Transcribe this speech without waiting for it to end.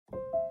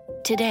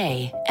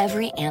Today,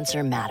 every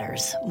answer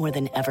matters more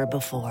than ever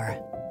before.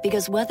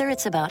 Because whether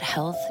it's about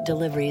health,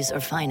 deliveries, or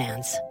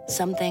finance,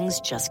 some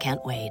things just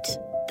can't wait.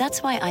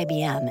 That's why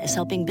IBM is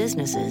helping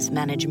businesses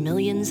manage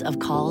millions of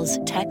calls,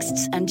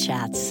 texts, and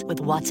chats with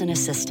Watson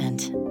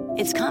Assistant.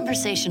 It's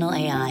conversational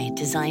AI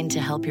designed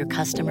to help your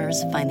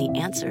customers find the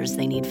answers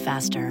they need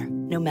faster,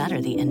 no matter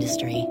the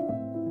industry.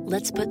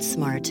 Let's put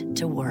smart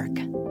to work.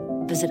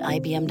 Visit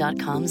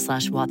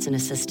IBM.com/Watson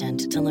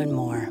Assistant to learn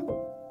more.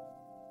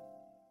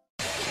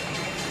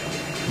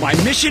 My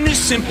mission is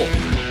simple,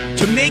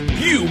 to make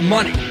you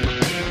money.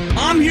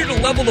 I'm here to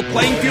level the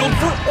playing field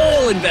for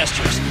all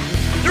investors.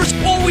 There's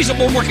always a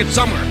bull market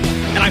somewhere,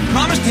 and I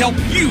promise to help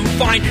you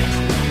find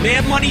it.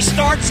 Mad Money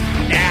starts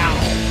now.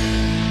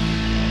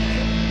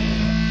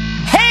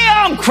 Hey,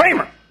 I'm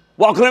Cramer.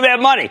 Welcome to Mad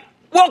Money.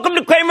 Welcome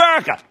to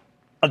Cramerica.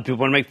 Other people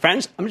want to make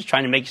friends. I'm just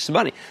trying to make you some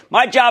money.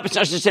 My job is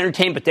not just to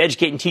entertain, but to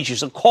educate and teach you.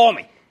 So call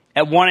me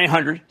at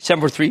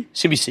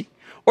 1-800-743-CNBC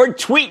or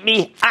tweet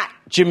me at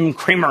Jim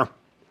Cramer.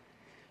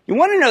 You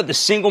want to know the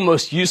single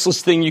most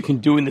useless thing you can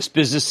do in this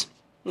business?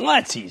 Well,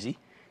 that's easy.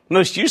 The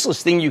most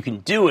useless thing you can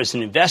do as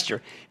an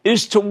investor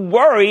is to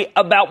worry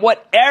about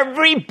what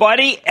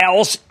everybody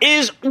else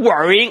is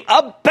worrying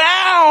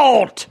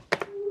about.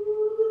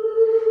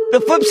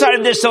 The flip side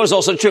of this, though, is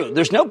also true.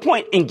 There's no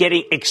point in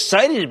getting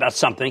excited about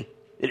something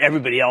that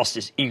everybody else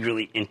is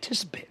eagerly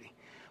anticipating.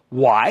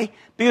 Why?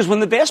 Because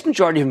when the vast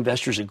majority of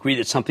investors agree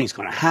that something's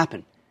going to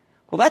happen,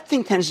 well, that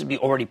thing tends to be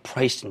already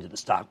priced into the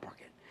stock market.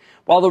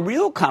 While the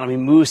real economy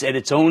moves at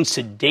its own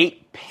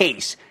sedate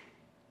pace,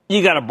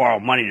 you got to borrow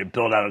money to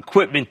build out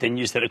equipment, then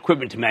use that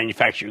equipment to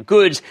manufacture your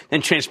goods,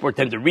 then transport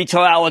them to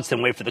retail outlets,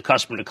 then wait for the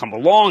customer to come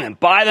along and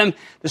buy them.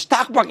 The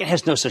stock market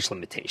has no such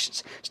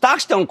limitations.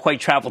 Stocks don't quite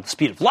travel at the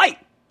speed of light.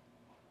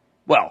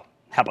 Well,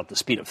 how about the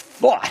speed of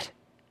thought?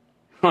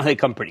 Well, they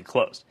come pretty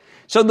close.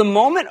 So the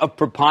moment of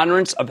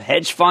preponderance of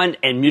hedge fund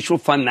and mutual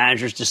fund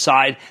managers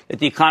decide that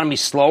the economy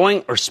is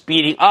slowing or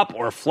speeding up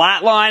or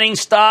flatlining,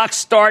 stocks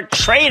start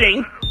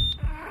trading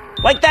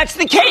like that's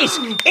the case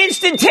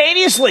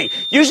instantaneously.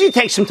 Usually it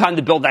takes some time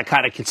to build that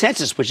kind of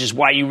consensus, which is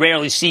why you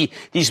rarely see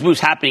these moves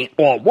happening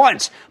all at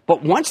once.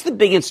 But once the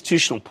big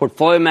institutional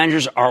portfolio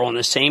managers are on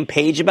the same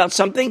page about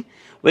something,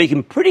 well, you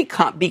can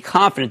be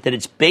confident that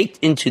it's baked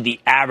into the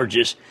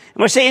averages. And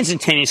when I say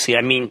instantaneously,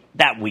 I mean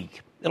that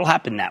week. It'll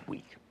happen that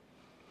week.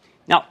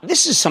 Now,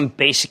 this is some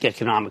basic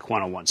economic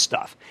 101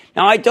 stuff.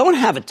 Now, I don't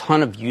have a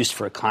ton of use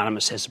for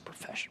economists as a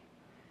profession.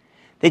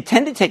 They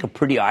tend to take a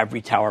pretty ivory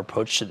tower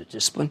approach to the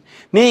discipline,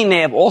 meaning they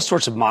have all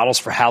sorts of models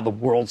for how the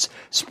world's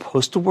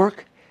supposed to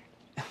work.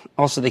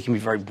 Also, they can be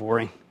very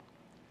boring.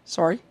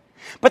 Sorry.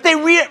 But they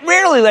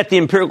rarely let the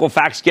empirical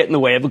facts get in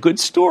the way of a good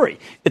story.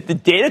 If the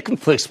data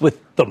conflicts with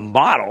the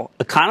model,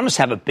 economists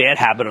have a bad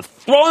habit of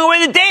throwing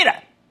away the data,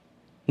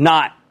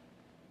 not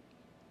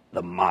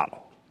the model.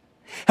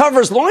 However,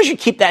 as long as you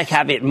keep that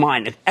caveat in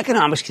mind,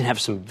 economics can have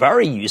some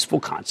very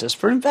useful concepts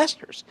for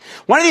investors.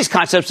 One of these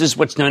concepts is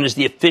what's known as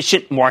the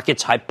efficient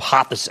markets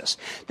hypothesis.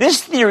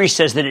 This theory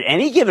says that at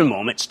any given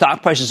moment,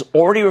 stock prices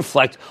already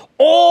reflect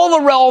all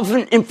the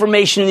relevant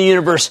information in the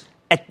universe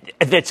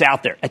that's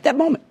out there at that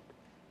moment.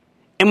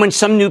 And when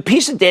some new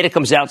piece of data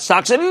comes out,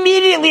 stocks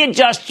immediately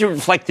adjust to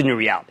reflect the new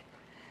reality.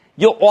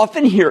 You'll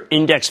often hear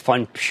index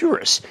fund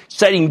purists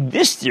citing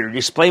this theory to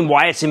explain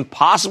why it's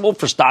impossible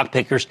for stock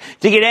pickers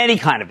to get any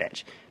kind of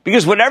edge.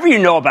 Because whatever you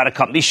know about a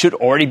company should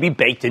already be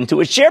baked into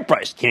its share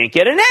price. Can't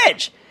get an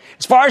edge.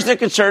 As far as they're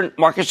concerned,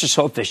 markets are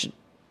so efficient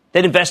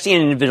that investing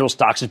in individual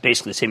stocks is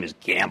basically the same as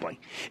gambling.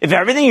 If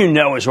everything you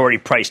know is already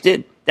priced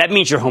in, that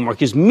means your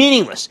homework is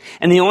meaningless.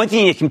 And the only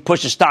thing that can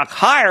push a stock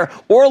higher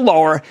or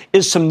lower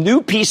is some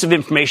new piece of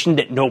information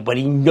that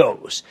nobody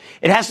knows.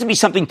 It has to be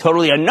something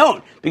totally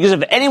unknown, because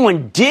if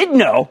anyone did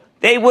know,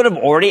 they would have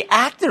already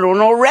acted on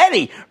it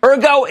already.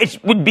 Ergo,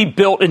 it would be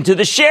built into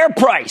the share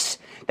price.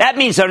 That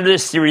means under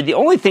this theory, the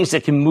only things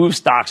that can move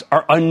stocks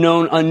are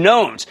unknown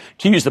unknowns,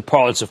 to use the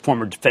parlance of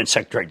former Defense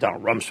Secretary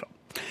Donald Rumsfeld.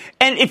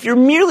 And if you're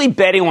merely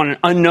betting on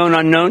unknown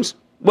unknowns,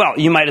 well,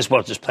 you might as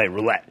well just play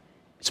roulette.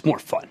 It's more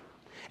fun.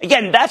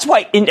 Again, that's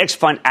why index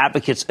fund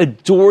advocates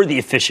adore the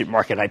efficient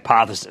market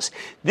hypothesis.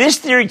 This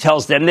theory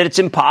tells them that it's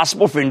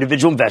impossible for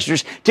individual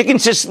investors to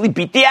consistently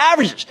beat the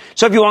averages.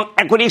 So if you want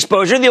equity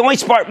exposure, the only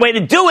smart way to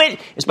do it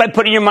is by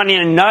putting your money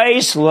in a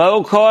nice,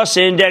 low-cost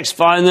index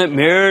fund that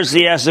mirrors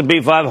the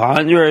S&P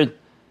 500.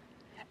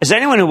 As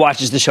anyone who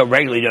watches the show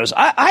regularly knows,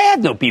 I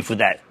have no beef with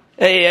that.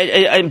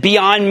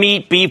 Beyond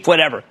meat, beef,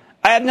 whatever.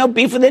 I have no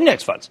beef with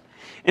index funds.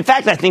 In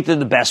fact, I think they're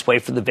the best way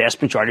for the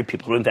vast majority of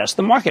people to invest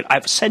in the market.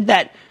 I've said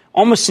that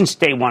almost since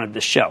day one of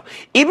this show.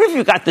 Even if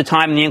you've got the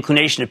time and the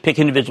inclination to pick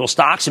individual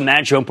stocks and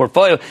manage your own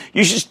portfolio,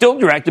 you should still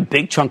direct a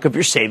big chunk of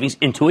your savings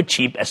into a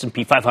cheap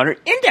S&P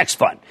 500 index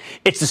fund.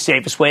 It's the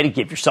safest way to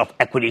give yourself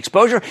equity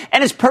exposure,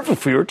 and it's perfect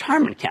for your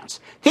retirement accounts.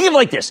 Think of it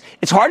like this.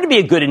 It's hard to be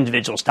a good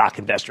individual stock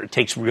investor. It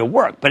takes real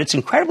work, but it's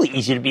incredibly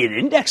easy to be an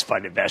index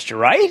fund investor,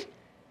 right?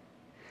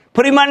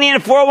 Putting money in a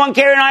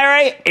 401k or an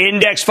IRA,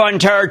 index fund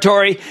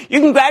territory. You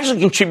can gradually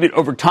contribute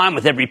over time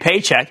with every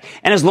paycheck.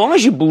 And as long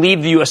as you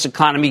believe the U.S.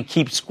 economy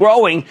keeps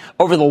growing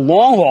over the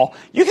long haul,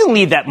 you can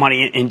leave that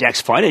money in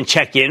index fund and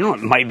check in.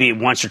 It might be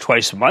once or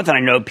twice a month. And I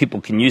know people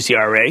can use the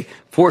IRA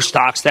for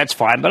stocks. That's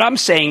fine. But I'm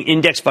saying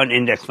index fund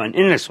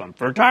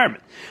for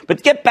retirement. But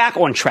to get back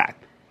on track,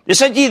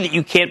 this idea that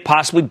you can't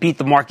possibly beat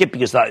the market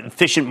because the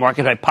efficient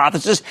market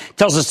hypothesis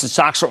tells us that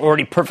stocks are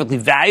already perfectly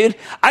valued.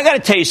 I got to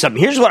tell you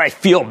something. Here's what I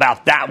feel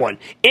about that one.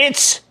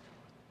 It's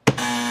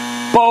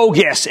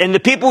bogus. And the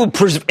people who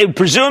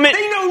presume it,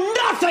 they know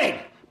nothing.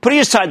 Putting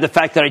aside the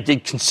fact that I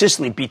did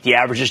consistently beat the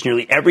averages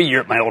nearly every year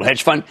at my old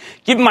hedge fund,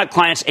 giving my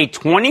clients a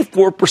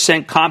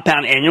 24%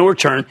 compound annual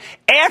return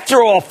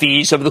after all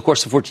fees over the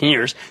course of 14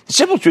 years, the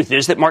simple truth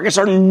is that markets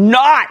are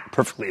not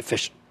perfectly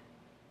efficient.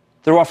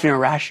 They're often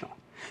irrational.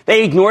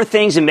 They ignore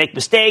things and make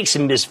mistakes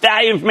and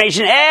misvalue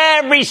information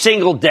every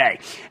single day.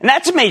 And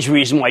that's a major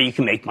reason why you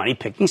can make money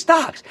picking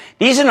stocks.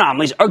 These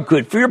anomalies are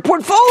good for your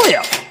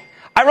portfolio.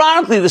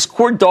 Ironically, this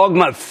core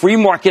dogma of free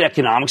market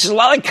economics is a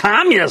lot like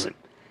communism.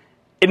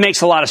 It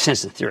makes a lot of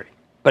sense in theory,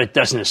 but it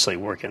doesn't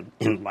necessarily work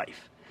in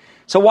life.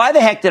 So why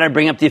the heck did I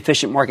bring up the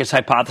efficient markets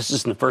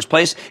hypothesis in the first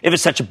place if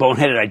it's such a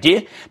boneheaded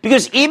idea?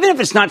 Because even if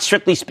it's not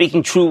strictly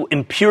speaking true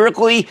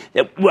empirically,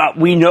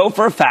 we know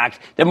for a fact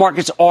that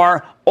markets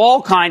are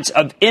all kinds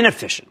of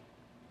inefficient.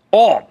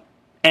 All.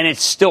 And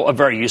it's still a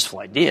very useful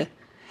idea.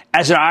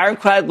 As an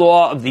ironclad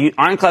law of the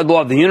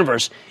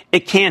universe,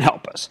 it can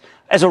help us.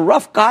 As a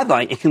rough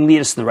guideline, it can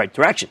lead us in the right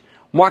direction.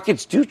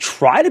 Markets do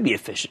try to be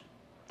efficient.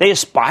 They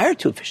aspire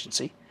to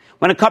efficiency.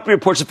 When a company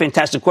reports a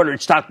fantastic quarter,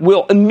 its stock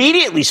will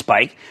immediately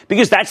spike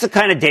because that's the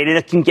kind of data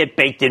that can get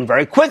baked in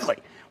very quickly.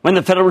 When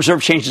the Federal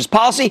Reserve changes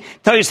policy,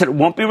 tells us that it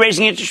won't be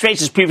raising interest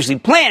rates as previously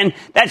planned,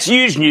 that's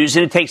huge news,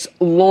 and it takes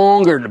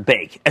longer to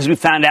bake, as we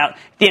found out at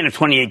the end of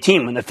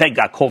 2018 when the Fed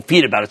got cold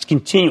feet about its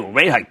continual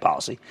rate hike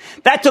policy.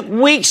 That took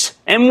weeks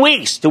and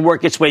weeks to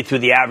work its way through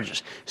the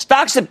averages.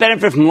 Stocks that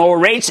benefit from lower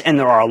rates, and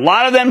there are a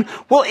lot of them,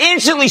 will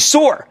instantly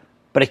soar.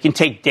 But it can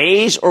take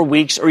days or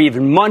weeks or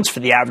even months for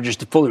the averages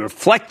to fully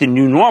reflect the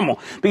new normal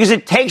because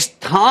it takes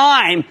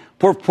time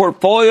for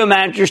portfolio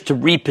managers to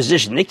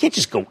reposition. They can't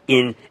just go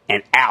in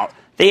and out.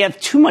 They have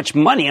too much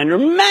money under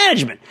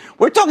management.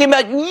 We're talking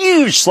about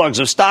huge slugs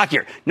of stock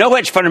here. No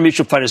hedge fund or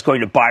mutual fund is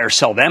going to buy or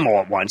sell them all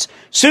at once.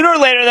 Sooner or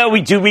later, though,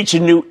 we do reach a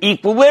new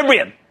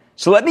equilibrium.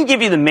 So let me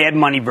give you the mad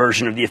money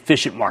version of the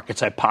efficient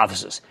markets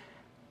hypothesis.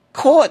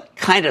 Call it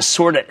kind of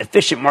sort of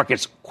efficient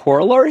markets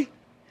corollary.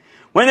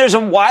 When there's a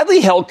widely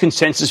held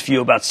consensus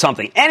view about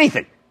something,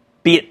 anything,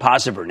 be it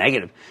positive or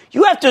negative,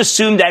 you have to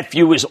assume that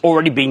view is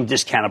already being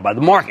discounted by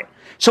the market.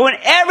 So when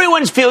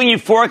everyone's feeling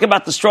euphoric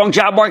about the strong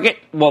job market,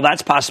 well,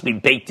 that's possibly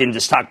baked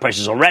into stock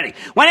prices already.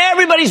 When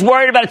everybody's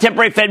worried about a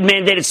temporary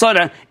Fed-mandated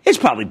slowdown, it's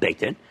probably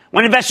baked in.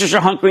 When investors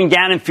are hunkering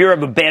down in fear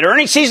of a bad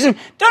earnings season,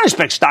 don't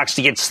expect stocks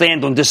to get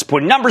slammed on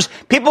disappointing numbers.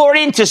 People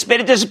already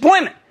anticipated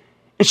disappointment.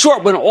 In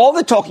short, when all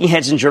the talking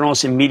heads and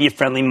journalists and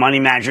media-friendly money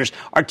managers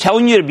are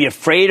telling you to be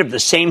afraid of the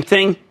same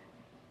thing,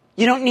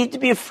 you don't need to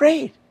be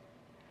afraid.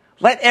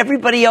 Let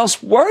everybody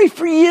else worry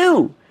for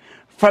you.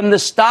 From the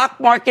stock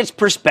market's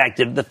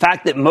perspective, the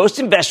fact that most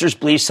investors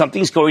believe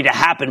something's going to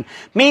happen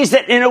means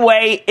that, in a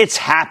way, it's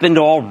happened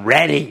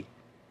already.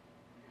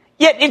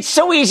 Yet it's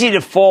so easy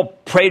to fall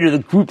prey to the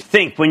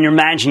groupthink when you're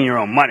managing your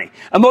own money.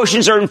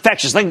 Emotions are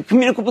infectious, like a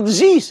communicable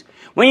disease.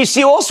 When you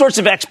see all sorts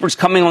of experts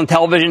coming on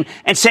television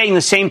and saying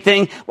the same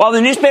thing, while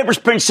the newspapers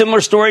print similar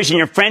stories and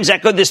your friends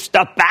echo this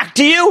stuff back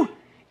to you,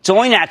 it's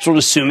only natural to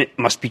assume it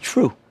must be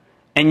true.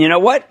 And you know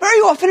what? Very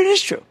often it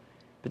is true.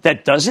 But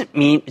that doesn't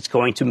mean it's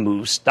going to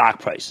move stock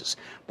prices.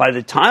 By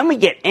the time we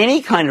get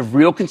any kind of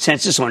real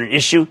consensus on an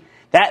issue,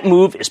 that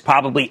move is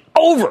probably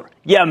over.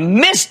 You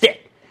missed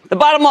it. The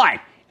bottom line,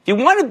 if you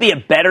want to be a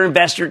better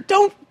investor,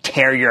 don't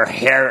tear your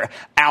hair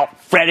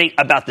out fretting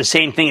about the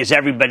same thing as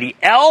everybody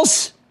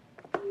else.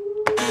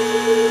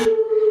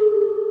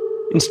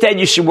 Instead,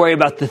 you should worry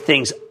about the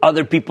things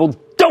other people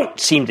don't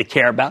seem to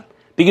care about,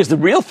 because the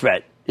real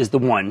threat is the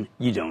one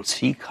you don't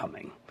see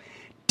coming.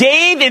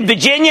 Dave in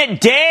Virginia.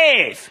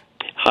 Dave.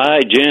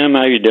 Hi, Jim.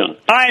 How you doing?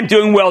 I'm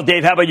doing well,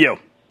 Dave. How about you?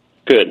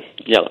 Good.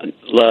 Yeah,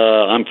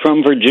 I'm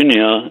from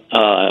Virginia.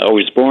 I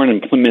was born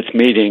in Plymouth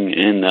Meeting,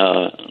 and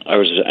I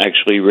was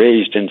actually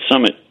raised in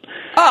Summit.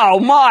 Oh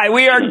my,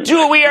 we are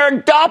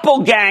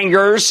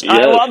doppelgangers. Yes,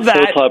 I love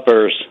that.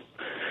 Flip-floppers.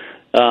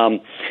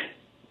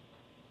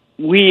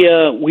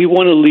 We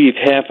want to leave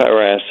half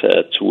our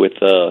assets with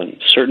a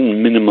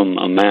certain minimum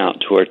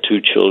amount to our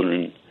two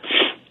children,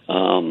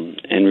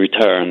 and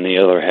retire on the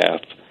other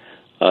half.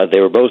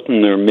 They were both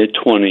in their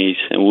mid-20s,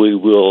 and we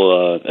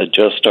will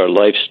adjust our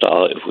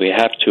lifestyle if we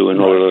have to in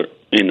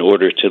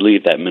order to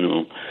leave that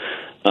minimum.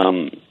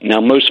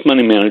 Now, most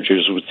money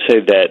managers would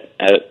say that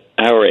at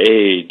our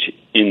age,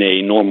 in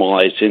a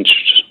normalized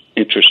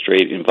interest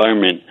rate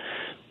environment,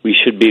 we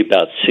should be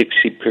about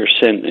 60%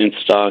 in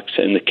stocks,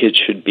 and the kids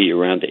should be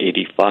around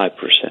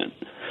 85%.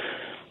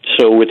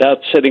 So without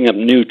setting up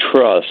new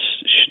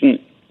trusts,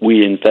 shouldn't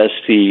we invest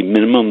the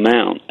minimum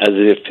amount as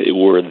if it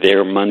were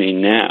their money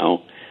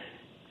now,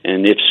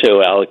 and if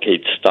so,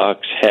 allocate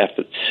stocks half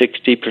at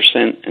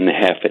 60% and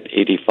half at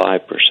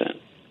 85%.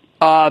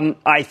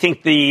 I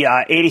think the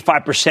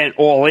 85%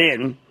 all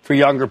in for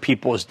younger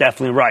people is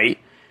definitely right.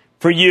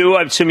 For you,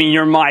 assuming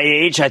you're my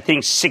age, I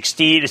think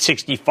 60 to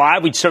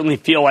 65, we'd certainly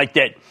feel like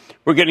that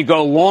we're going to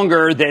go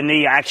longer than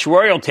the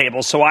actuarial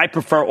table. So I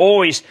prefer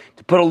always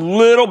to put a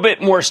little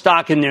bit more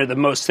stock in there than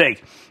most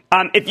think.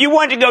 If you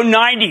wanted to go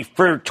 90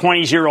 for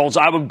 20-year-olds,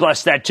 I would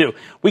bless that too.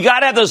 We got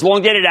to have those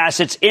long-dated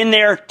assets in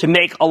there to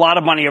make a lot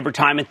of money over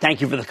time. And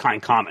thank you for the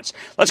kind comments.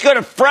 Let's go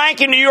to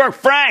Frank in New York.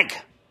 Frank.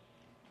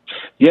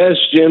 Yes,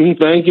 Jim.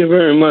 Thank you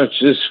very much.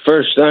 This is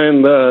first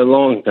time,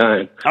 long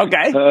time.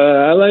 Okay.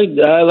 I like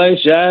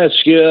to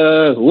ask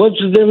you,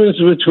 what's the difference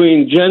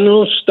between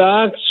general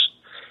stocks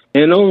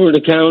and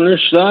over-the-counter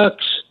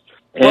stocks?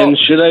 And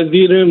should I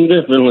view them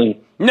differently?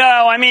 No,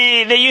 I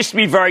mean, they used to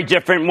be very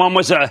different. One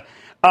was a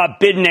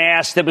bid and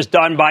ask that was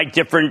done by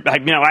different,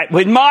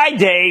 in my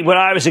day, when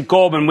I was at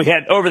Goldman, we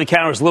had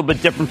over-the-counter was a little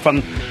bit different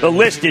from the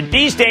listed.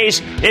 These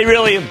days, they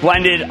really have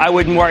blended. I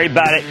wouldn't worry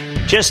about it.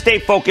 Just stay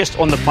focused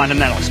on the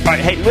fundamentals. All right,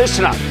 hey,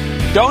 listen up.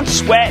 Don't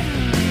sweat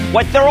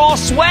what they're all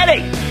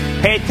sweating.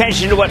 Pay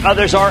attention to what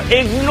others are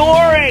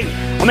ignoring.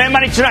 On Mad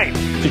Money tonight,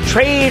 to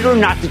trade or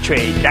not to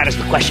trade? That is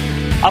the question.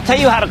 I'll tell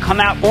you how to come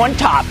out on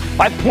top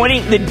by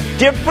pointing the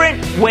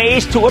different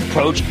ways to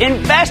approach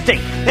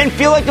investing. Then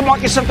feel like the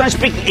market's sometimes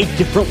speaking a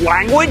different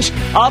language?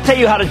 I'll tell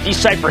you how to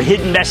decipher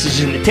hidden messages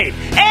in the tape.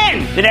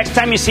 And the next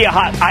time you see a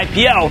hot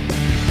IPO,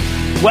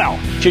 well,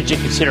 should you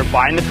consider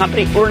buying the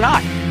company or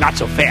not? Not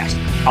so fast.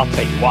 I'll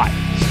tell you why.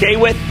 Stay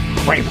with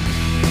Cramer.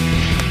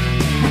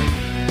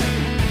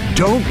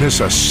 Don't miss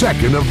a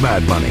second of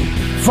Mad Money.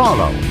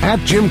 Follow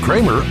 @Jim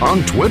Cramer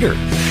on Twitter.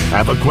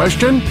 Have a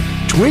question?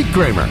 Tweet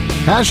Cramer.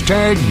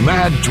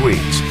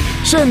 #MadTweets.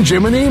 Send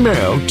Jim an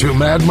email to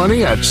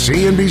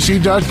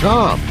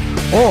madmoney@cnbc.com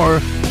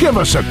or give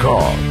us a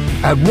call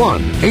at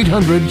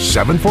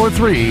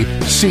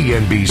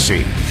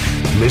 1-800-743-CNBC.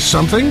 Miss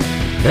something?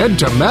 Head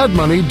to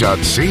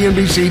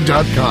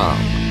madmoney.cnbc.com.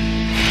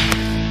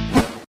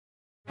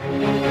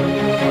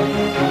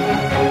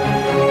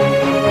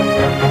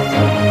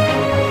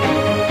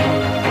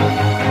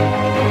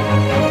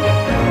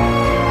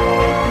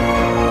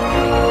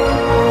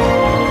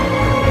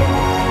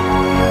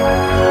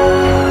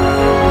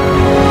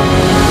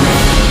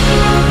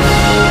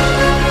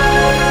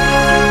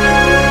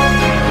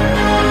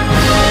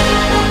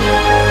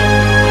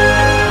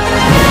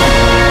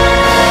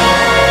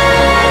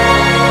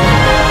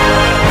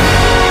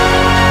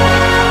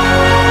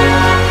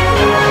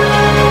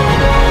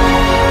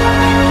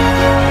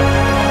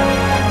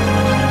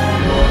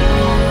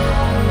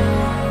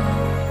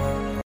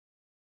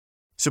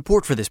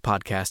 Support for this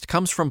podcast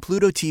comes from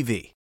Pluto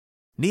TV.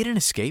 Need an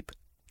escape?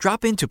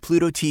 Drop into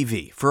Pluto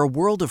TV for a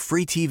world of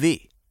free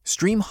TV.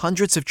 Stream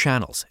hundreds of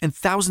channels and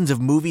thousands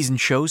of movies and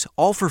shows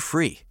all for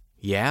free.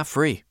 Yeah,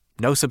 free.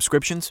 No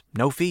subscriptions,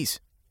 no fees.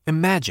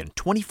 Imagine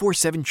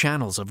 24/7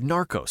 channels of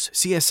Narcos,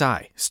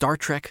 CSI, Star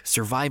Trek,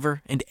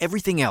 Survivor, and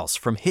everything else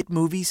from hit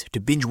movies to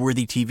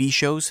binge-worthy TV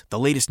shows, the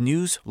latest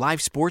news,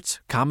 live sports,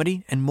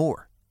 comedy, and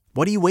more.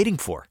 What are you waiting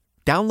for?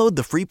 Download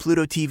the free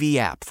Pluto TV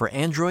app for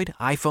Android,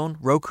 iPhone,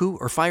 Roku,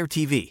 or Fire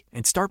TV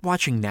and start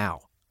watching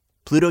now.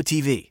 Pluto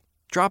TV.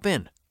 Drop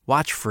in.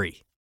 Watch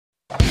free.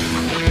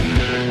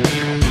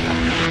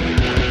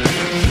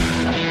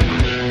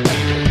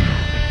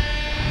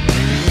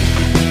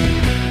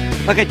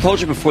 Like I told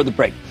you before the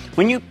break,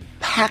 when you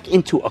pack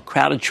into a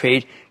crowded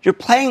trade, you're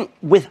playing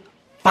with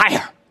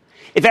fire.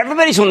 If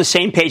everybody's on the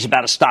same page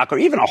about a stock or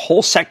even a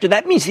whole sector,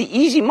 that means the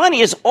easy money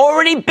has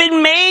already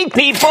been made,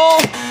 people.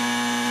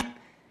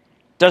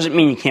 Doesn't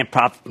mean you can't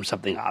profit from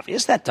something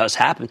obvious. That does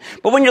happen.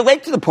 But when you're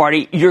late to the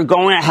party, you're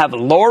going to have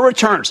lower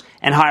returns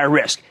and higher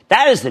risk.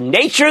 That is the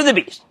nature of the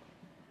beast.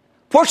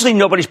 Fortunately,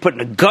 nobody's putting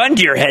a gun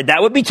to your head.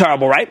 That would be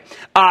terrible, right?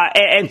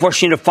 And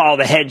forcing you to follow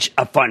the hedge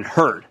fund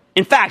herd.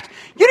 In fact,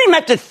 you don't even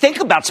have to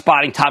think about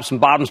spotting tops and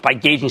bottoms by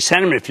gauging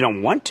sentiment if you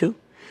don't want to.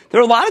 There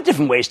are a lot of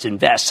different ways to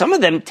invest. Some of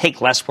them take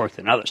less work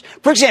than others.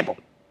 For example,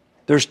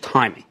 there's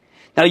timing.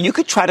 Now, you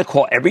could try to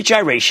call every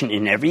gyration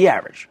in every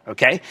average,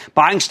 okay?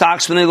 Buying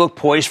stocks when they look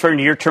poised for a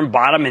near-term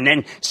bottom and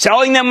then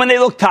selling them when they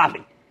look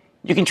topping.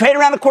 You can trade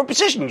around the core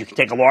position. You can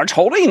take a large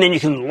holding and then you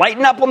can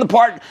lighten up on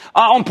part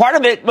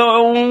of it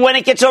when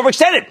it gets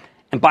overextended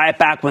and buy it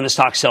back when the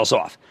stock sells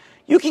off.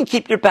 You can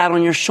keep your bat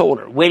on your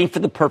shoulder, waiting for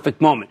the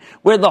perfect moment,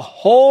 where the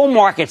whole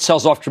market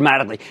sells off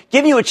dramatically,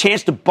 giving you a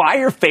chance to buy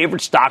your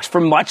favorite stocks for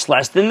much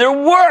less than they're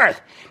worth.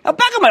 Now,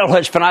 back in my old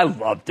hedge fund, I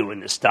love doing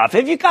this stuff.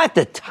 If you got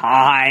the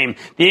time,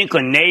 the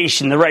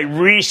inclination, the right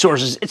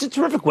resources, it's a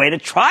terrific way to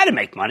try to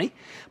make money.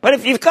 But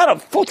if you've got a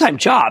full-time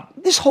job,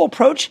 this whole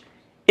approach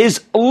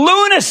is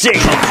lunacy. And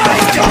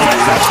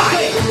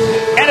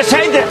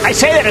I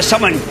say that as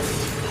someone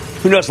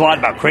who knows a lot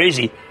about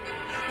crazy.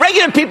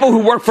 Regular people who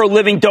work for a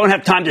living don't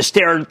have time to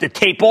stare at the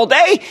tape all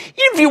day.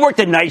 Even if you work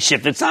the night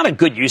shift, it's not a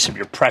good use of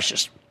your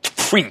precious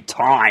free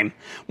time.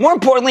 More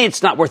importantly,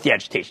 it's not worth the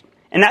agitation.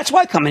 And that's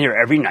why I come in here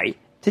every night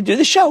to do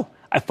the show.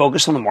 I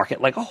focus on the market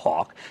like a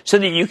hawk so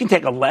that you can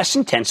take a less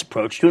intense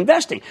approach to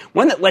investing,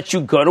 one that lets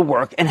you go to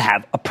work and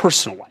have a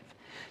personal life.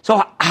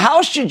 So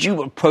how should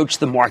you approach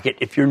the market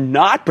if you're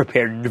not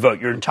prepared to devote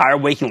your entire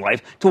waking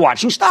life to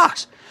watching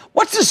stocks?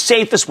 What's the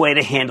safest way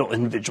to handle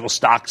individual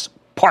stocks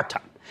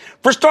part-time?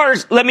 For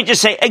starters, let me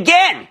just say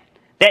again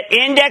that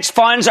index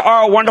funds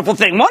are a wonderful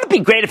thing. Won't it be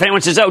great if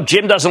anyone says, oh,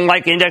 Jim doesn't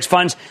like index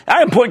funds?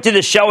 I can point to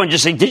this show and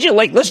just say, did you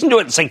listen to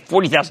it? It's like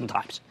 40,000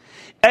 times.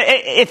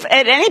 If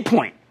at any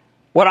point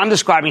what I'm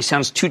describing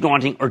sounds too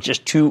daunting or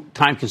just too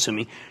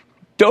time-consuming,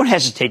 don't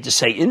hesitate to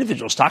say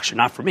individual stocks are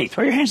not for me.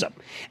 Throw your hands up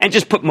and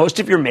just put most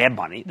of your mad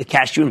money, the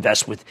cash you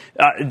invest with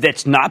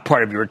that's not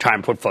part of your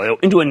retirement portfolio,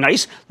 into a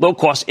nice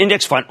low-cost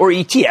index fund or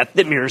ETF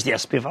that mirrors the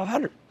S&P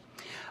 500.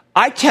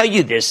 I tell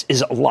you this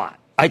is a lot.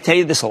 I tell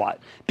you this a lot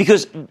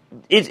because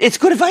it's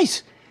good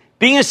advice.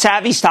 Being a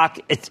savvy stock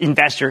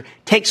investor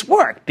takes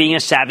work. Being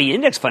a savvy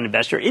index fund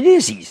investor, it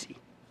is easy,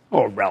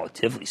 or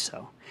relatively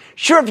so.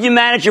 Sure, if you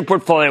manage your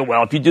portfolio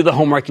well, if you do the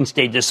homework and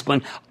stay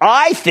disciplined,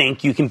 I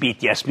think you can beat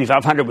the S&P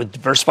 500 with a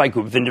diversified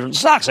group of individual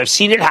stocks. I've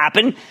seen it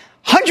happen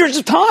hundreds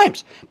of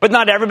times. But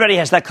not everybody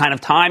has that kind of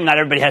time. Not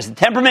everybody has the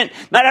temperament.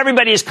 Not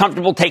everybody is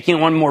comfortable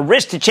taking on more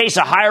risk to chase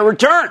a higher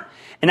return.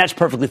 And that's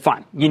perfectly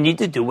fine. You need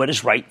to do what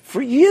is right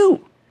for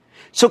you.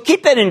 So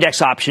keep that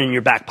index option in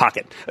your back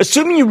pocket.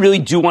 Assuming you really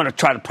do want to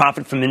try to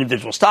profit from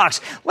individual stocks,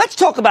 let's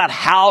talk about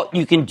how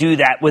you can do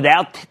that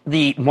without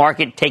the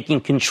market taking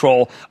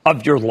control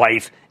of your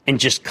life and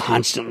just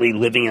constantly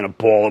living in a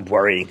ball of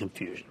worry and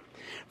confusion.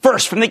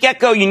 First, from the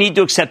get-go, you need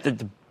to accept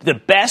that the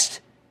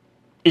best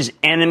is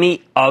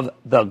enemy of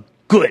the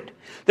good.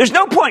 There's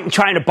no point in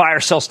trying to buy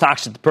or sell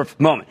stocks at the perfect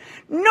moment.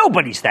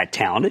 Nobody's that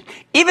talented.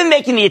 Even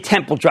making the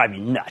attempt will drive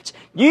you nuts.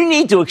 You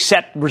need to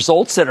accept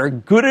results that are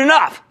good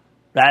enough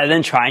rather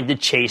than trying to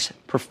chase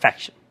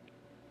perfection.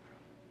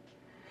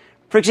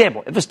 For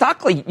example, if a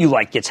stock you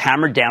like gets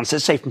hammered down,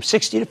 say from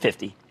 60 to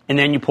 50, and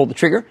then you pull the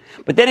trigger,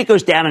 but then it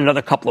goes down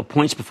another couple of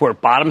points before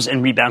it bottoms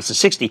and rebounds to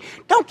 60,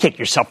 don't kick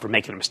yourself for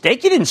making a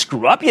mistake. You didn't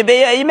screw up. You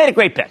made a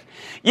great pick.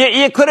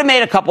 You could have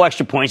made a couple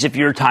extra points if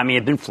your timing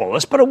had been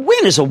flawless, but a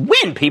win is a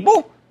win,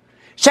 people.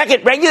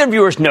 Second, regular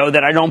viewers know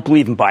that I don't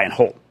believe in buy and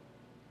hold.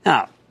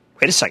 Now,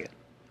 wait a second.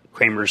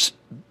 Cramer's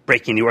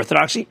breaking the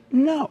orthodoxy?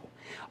 No.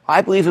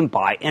 I believe in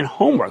buy and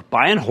homework.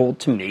 Buy and hold,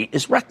 to me,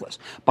 is reckless.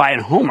 Buy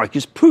and homework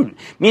is prudent,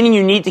 meaning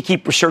you need to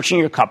keep researching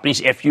your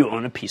companies after you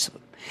own a piece of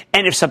them.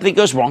 And if something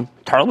goes wrong,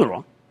 terribly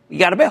wrong, you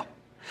got to bail.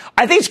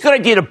 I think it's a good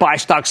idea to buy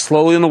stocks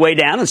slowly on the way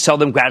down and sell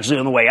them gradually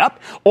on the way up.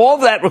 All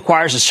of that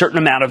requires a certain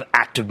amount of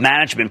active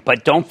management,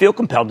 but don't feel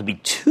compelled to be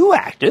too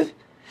active.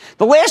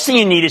 The last thing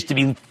you need is to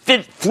be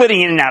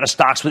flitting in and out of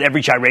stocks with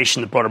every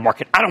gyration in the broader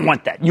market. I don't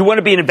want that. You want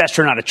to be an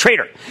investor, not a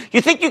trader.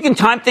 You think you can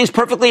time things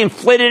perfectly and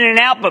flit in and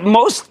out, but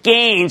most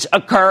gains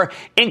occur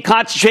in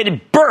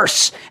concentrated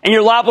bursts, and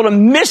you're liable to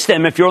miss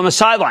them if you're on the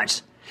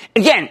sidelines.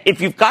 Again,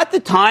 if you've got the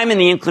time and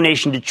the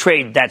inclination to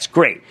trade, that's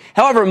great.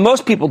 However,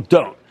 most people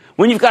don't.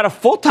 When you've got a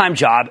full-time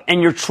job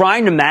and you're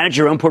trying to manage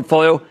your own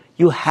portfolio,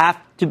 you have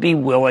to be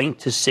willing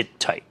to sit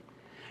tight.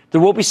 There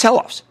will be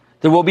sell-offs.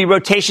 There will be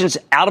rotations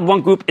out of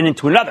one group and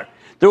into another.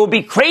 There will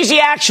be crazy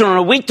action on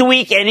a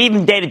week-to-week and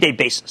even day-to-day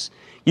basis.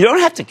 You don't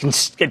have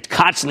to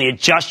constantly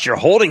adjust your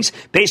holdings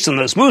based on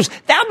those moves.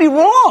 That would be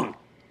wrong.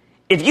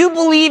 If you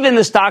believe in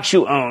the stocks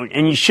you own,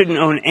 and you shouldn't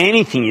own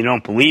anything you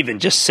don't believe in,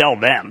 just sell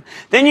them,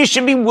 then you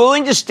should be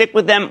willing to stick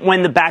with them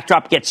when the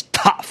backdrop gets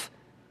tough.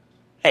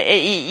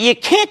 You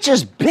can't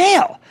just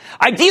bail.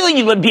 Ideally,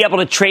 you would be able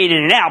to trade in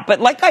and out, but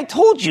like I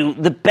told you,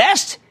 the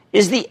best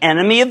is the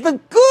enemy of the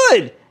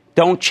good.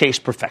 Don't chase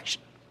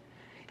perfection.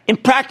 In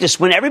practice,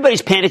 when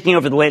everybody's panicking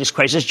over the latest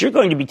crisis, you're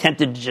going to be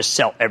tempted to just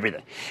sell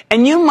everything.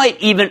 And you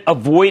might even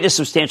avoid a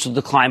substantial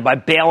decline by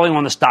bailing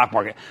on the stock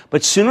market.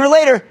 But sooner or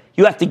later,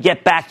 you have to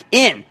get back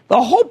in.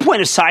 The whole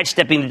point of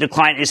sidestepping the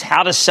decline is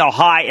how to sell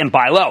high and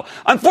buy low.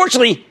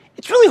 Unfortunately,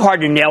 it's really hard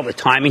to nail the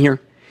timing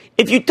here.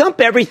 If you dump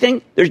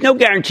everything, there's no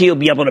guarantee you'll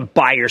be able to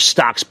buy your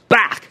stocks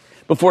back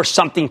before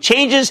something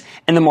changes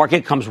and the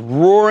market comes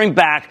roaring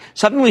back.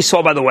 Something we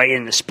saw, by the way,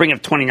 in the spring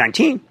of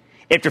 2019.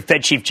 After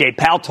Fed Chief Jay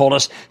Powell told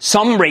us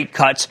some rate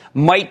cuts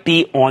might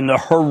be on the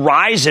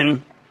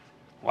horizon.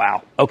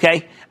 Wow.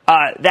 Okay.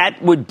 That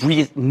would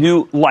breathe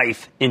new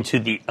life into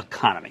the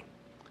economy.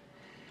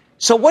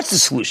 So what's the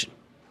solution?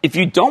 If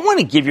you don't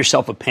want to give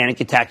yourself a panic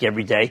attack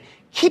every day,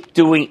 keep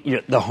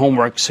doing the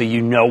homework so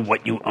you know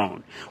what you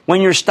own.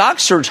 When your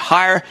stocks surge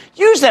higher,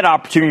 use that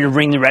opportunity to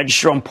ring the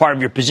register on part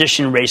of your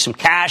position and raise some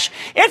cash.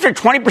 After a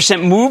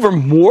 20% move or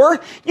more,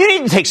 you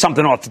need to take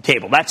something off the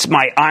table. That's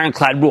my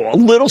ironclad rule. A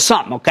little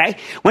something, okay?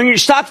 When your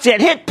stocks get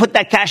hit, put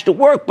that cash to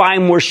work,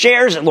 buying more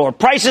shares at lower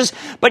prices.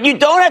 But you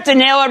don't have to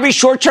nail every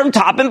short-term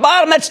top and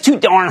bottom. That's too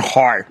darn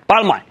hard.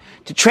 Bottom line.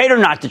 To trade or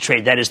not to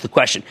trade, that is the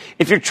question.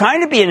 If you're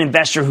trying to be an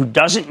investor who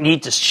doesn't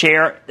need to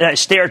stare at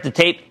the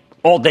tape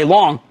all day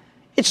long,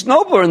 It's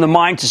nobler in the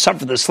mind to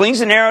suffer the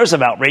slings and arrows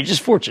of outrageous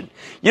fortune.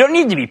 You don't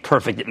need to be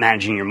perfect at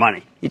managing your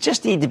money. You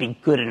just need to be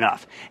good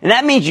enough. And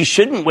that means you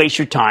shouldn't waste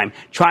your time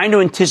trying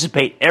to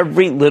anticipate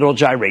every little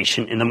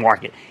gyration in the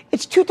market.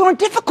 It's too darn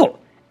difficult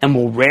and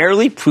will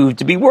rarely prove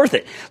to be worth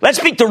it. Let's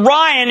speak to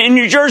Ryan in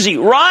New Jersey.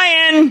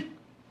 Ryan!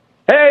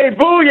 Hey,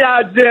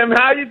 booyah, Jim.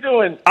 How you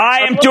doing?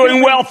 I am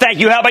doing well, thank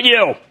you. How about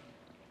you?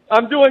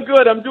 I'm doing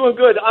good.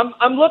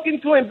 I'm looking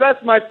to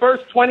invest my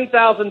first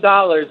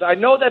 $20,000. I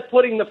know that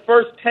putting the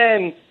first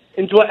 10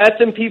 into an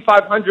S&P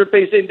 500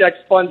 base index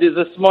fund is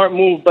a smart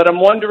move, but I'm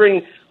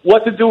wondering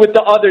what to do with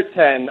the other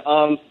 10.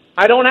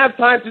 I don't have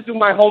time to do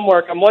my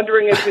homework. I'm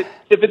wondering if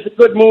it's a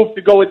good move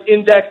to go with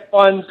index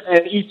funds and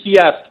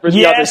ETFs for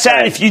the other 10. Yes,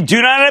 and if you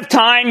do not have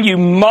time, you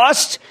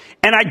must.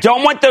 And I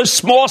don't want those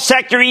small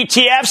sector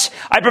ETFs.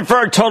 I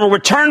prefer a total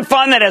return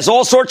fund that has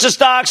all sorts of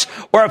stocks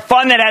or a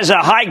fund that has a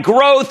high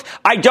growth.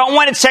 I don't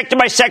want it sector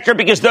by sector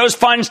because those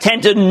funds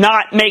tend to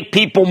not make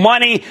people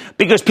money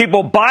because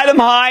people buy them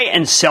high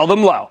and sell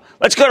them low.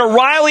 Let's go to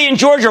Riley in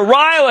Georgia.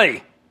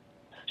 Riley.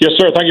 Yes,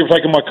 sir. Thank you for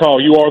taking my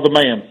call. You are the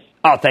man.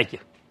 Oh, thank you.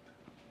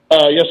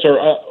 Yes, sir.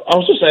 I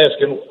was just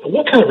asking,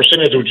 what kind of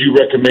percentage would you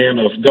recommend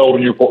of gold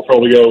in your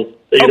portfolio?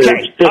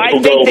 Either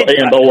physical gold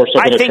and or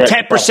something. I think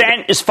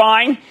 10% is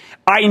fine.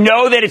 I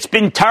know that it's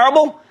been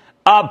terrible,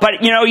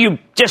 but, you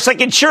just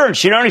like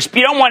insurance. You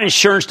don't want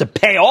insurance to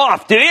pay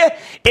off, do you?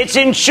 It's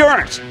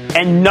insurance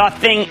and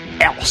nothing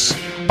else.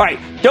 All right,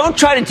 don't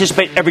try to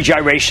anticipate every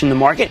gyration in the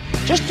market.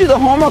 Just do the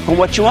homework on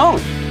what you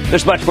own.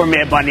 There's much more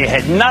mad money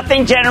ahead.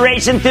 Nothing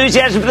generates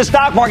enthusiasm for the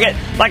stock market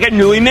like a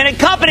newly minted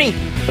company.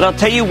 But I'll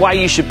tell you why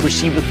you should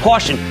proceed with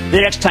caution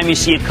the next time you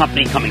see a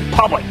company coming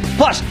public.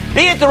 Plus,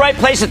 being at the right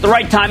place at the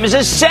right time is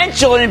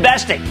essential in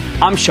investing.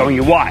 I'm showing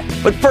you why.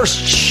 But first,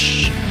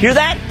 shh. Hear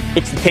that?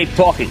 It's the tape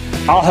talking.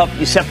 I'll help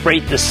you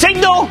separate the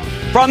signal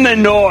from the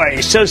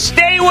noise. So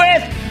stay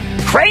with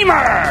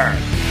Cramer.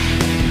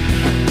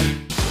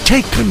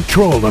 Take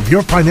control of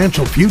your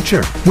financial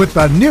future with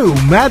the new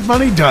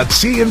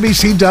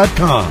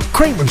madmoney.cnbc.com.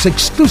 Cramer's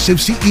exclusive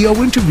CEO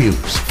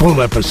interviews,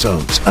 full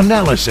episodes,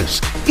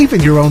 analysis,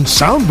 even your own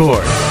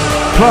soundboard.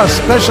 Plus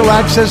special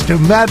access to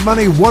Mad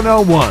Money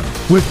 101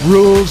 with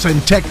rules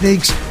and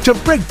techniques to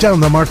break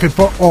down the market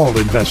for all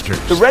investors.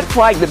 The red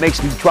flag that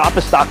makes me drop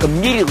a stock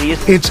immediately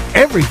is... It's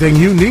everything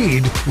you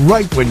need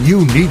right when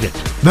you need it.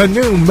 The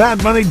new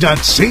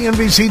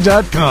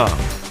madmoney.cnbc.com.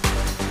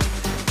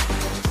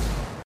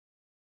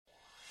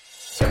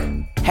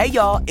 Hey,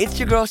 y'all, it's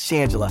your girl,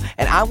 Shangela,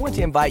 and I want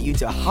to invite you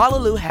to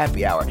Hallelujah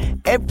Happy Hour.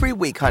 Every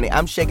week, honey,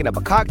 I'm shaking up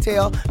a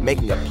cocktail,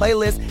 making a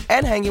playlist,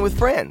 and hanging with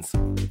friends.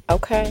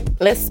 Okay,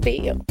 let's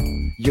spill.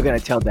 You're going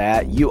to tell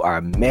Dad you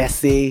are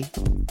messy.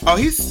 Oh,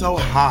 he's so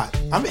hot.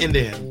 I'm into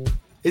him.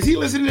 Is he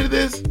listening to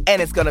this?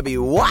 And it's going to be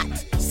what?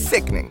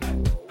 Sickening.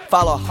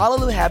 Follow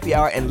Hallelujah Happy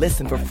Hour and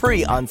listen for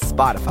free on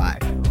Spotify.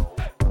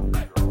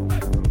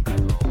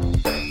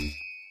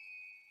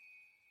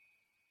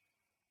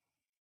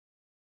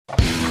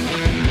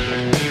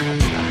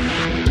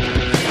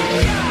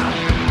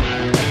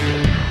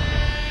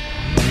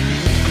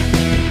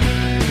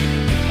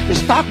 The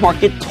stock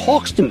market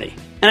talks to me.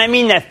 And I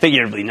mean that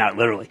figuratively, not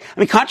literally. I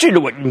mean, contrary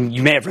to what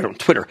you may have read on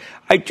Twitter,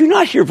 I do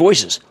not hear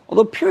voices.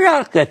 Although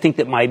periodically I think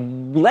that my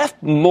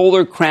left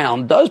molar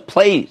crown does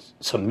play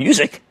some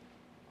music.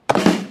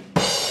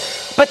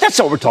 But that's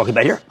not what we're talking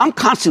about here. I'm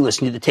constantly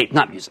listening to the tape,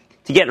 not music,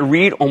 to get a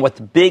read on what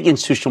the big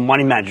institutional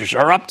money managers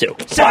are up to.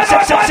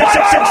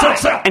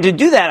 And to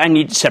do that, I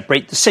need to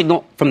separate the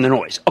signal from the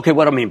noise. Okay,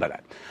 what do I mean by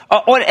that?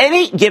 On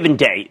any given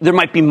day, there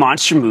might be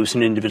monster moves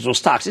in individual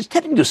stocks. It's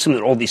tempting to assume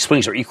that all these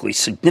swings are equally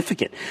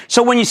significant.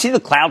 So when you see the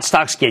cloud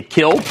stocks get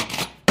killed,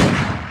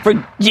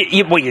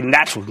 your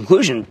natural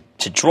conclusion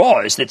to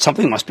draw is that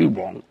something must be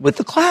wrong with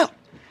the cloud.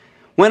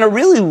 When a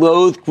really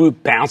loathed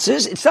group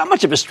bounces, it's not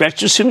much of a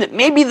stretch to assume that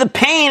maybe the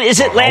pain is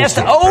at last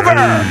over.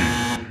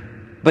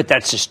 But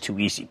that's just too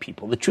easy,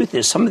 people. The truth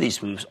is some of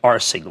these moves are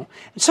a signal,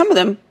 and some of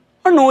them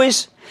are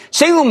noise.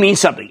 Signal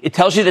means something. It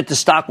tells you that the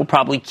stock will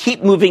probably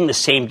keep moving the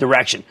same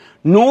direction.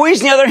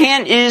 Noise, on the other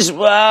hand, is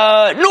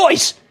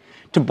noise.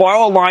 To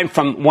borrow a line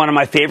from one of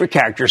my favorite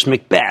characters,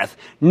 Macbeth,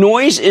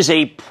 noise is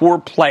a poor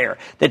player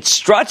that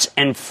struts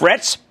and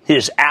frets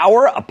his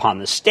hour upon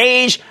the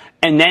stage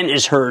and then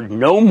is heard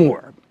no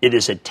more. It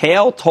is a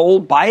tale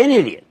told by an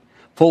idiot,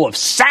 full of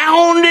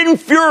sound and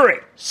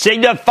fury,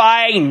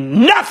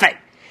 signifying nothing.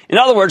 In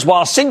other words,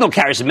 while a signal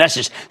carries a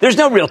message, there's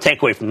no real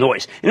takeaway from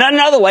noise. In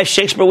another life,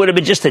 Shakespeare would have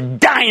been just a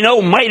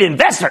dynamite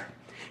investor.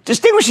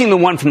 Distinguishing the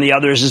one from the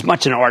other is as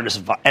much an art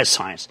as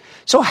science.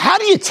 So how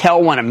do you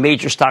tell when a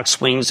major stock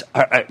swings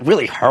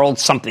really herald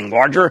something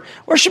larger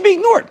or should be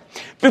ignored?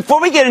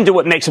 Before we get into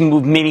what makes a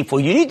move meaningful,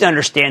 you need to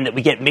understand that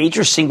we get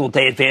major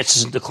single-day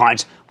advances and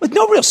declines with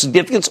no real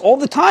significance all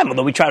the time,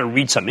 although we try to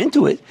read some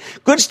into it.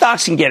 Good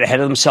stocks can get ahead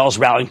of themselves,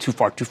 rallying too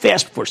far too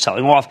fast before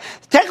selling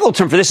off. The technical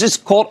term for this is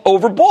called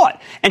overbought,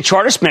 and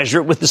chartists measure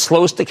it with the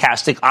slow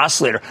stochastic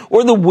oscillator,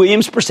 or the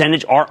Williams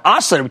percentage R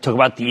oscillator. We talk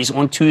about these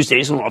on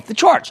Tuesdays and off the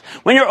charts.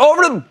 When you're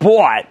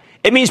overbought,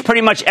 It means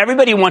pretty much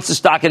everybody who wants the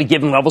stock at a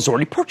given level has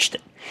already purchased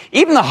it.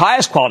 Even the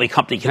highest quality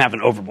company can have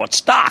an overbought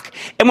stock.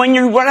 And when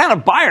you run out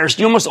of buyers,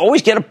 you almost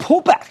always get a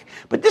pullback.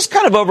 But this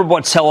kind of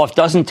overbought sell-off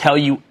doesn't tell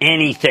you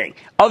anything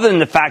other than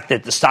the fact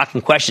that the stock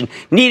in question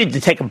needed to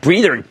take a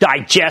breather and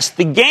digest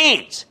the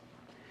gains.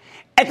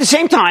 At the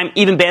same time,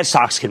 even bad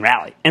stocks can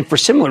rally, and for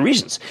similar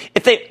reasons.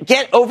 If they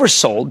get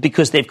oversold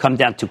because they've come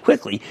down too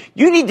quickly,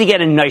 you need to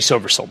get a nice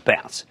oversold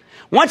bounce.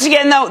 Once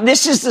again, though,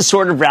 this is the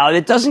sort of rally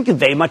that doesn't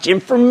convey much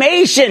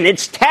information.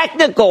 It's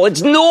technical.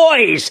 It's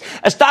noise.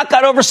 A stock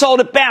got oversold,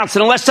 it bounced,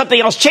 and unless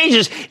something else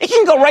changes, it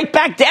can go right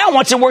back down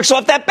once it works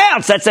off that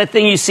bounce. That's that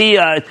thing you see,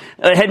 Head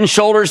and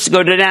Shoulders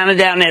go down and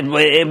down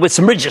with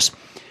some ridges.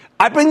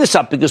 I bring this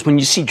up because when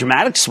you see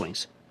dramatic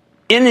swings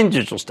in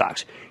individual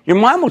stocks, your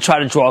mind will try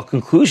to draw a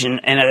conclusion,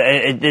 and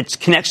it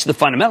connects to the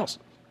fundamentals.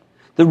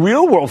 The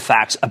real-world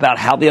facts about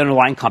how the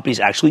underlying company is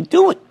actually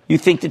doing. You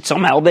think that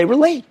somehow they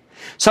relate.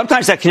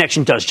 Sometimes that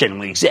connection does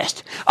genuinely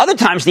exist. Other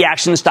times the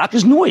action in the stock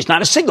is noise,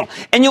 not a signal.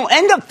 And you'll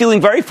end up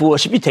feeling very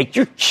foolish if you take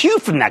your cue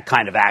from that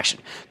kind of action.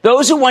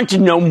 Those who want to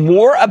know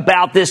more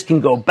about this can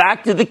go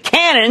back to the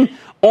canon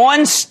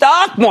on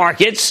stock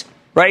markets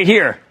right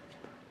here.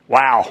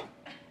 Wow.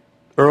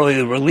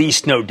 Early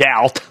release, no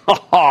doubt.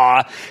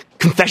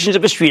 Confessions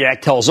of a Street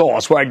Act tells all.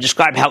 It's where I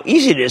describe how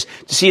easy it is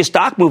to see a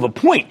stock move a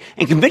point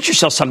and convince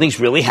yourself something's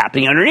really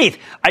happening underneath.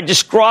 I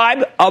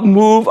describe a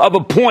move of a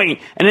point,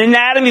 an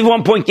anatomy of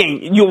 1 point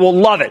gain. You will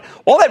love it.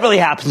 All that really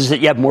happens is that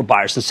you have more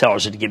buyers than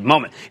sellers at a given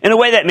moment in a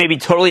way that may be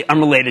totally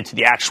unrelated to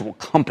the actual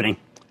company.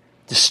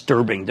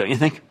 Disturbing, don't you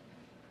think?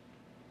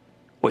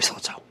 Always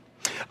thought so.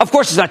 Of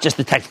course, it's not just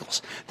the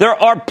technicals. There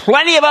are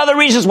plenty of other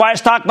reasons why a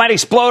stock might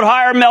explode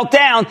higher or melt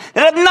down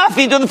that have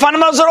nothing to do with the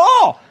fundamentals at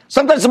all.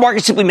 Sometimes the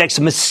market simply makes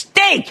a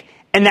mistake,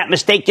 and that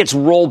mistake gets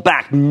rolled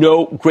back.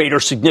 No greater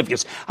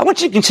significance. I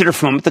want you to consider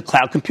for a moment the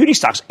cloud computing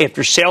stocks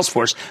after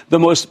Salesforce, the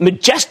most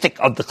majestic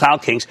of the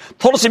cloud kings,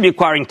 told us to be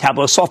acquiring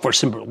Tableau software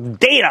symbol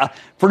data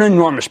for an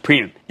enormous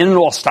premium in an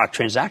all-stock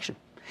transaction.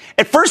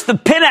 At first, the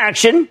pin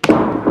action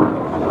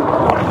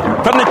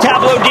from the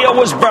Tableau deal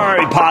was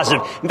very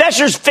positive.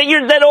 Investors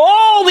figured that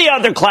all the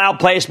other cloud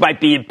plays might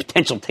be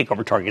potential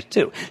takeover targets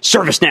too.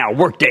 ServiceNow,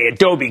 Workday,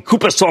 Adobe,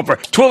 Coupa Software,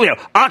 Twilio,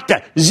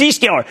 Okta,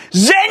 Zscaler,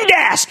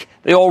 Zendesk.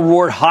 They all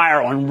roared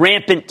higher on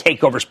rampant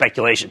takeover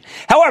speculation.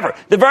 However,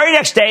 the very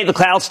next day, the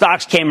cloud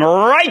stocks came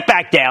right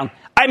back down.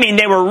 I mean,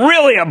 they were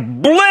really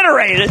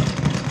obliterated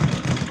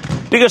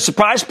because,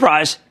 surprise,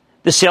 surprise,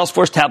 the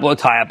Salesforce Tableau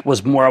tie-up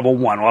was more of a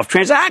one-off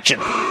transaction.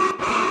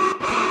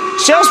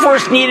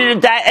 Salesforce needed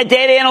a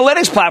data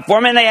analytics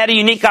platform, and they had a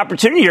unique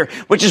opportunity here,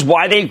 which is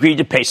why they agreed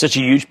to pay such a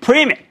huge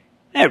premium.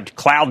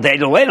 Cloud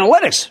data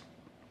analytics.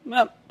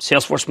 Well,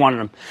 Salesforce wanted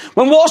them.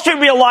 When Wall Street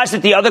realized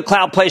that the other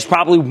cloud plays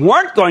probably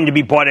weren't going to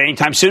be bought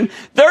anytime soon,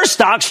 their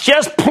stocks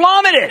just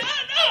plummeted.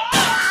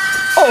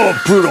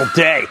 Oh, brutal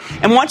day.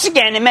 And once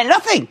again, it meant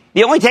nothing.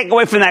 The only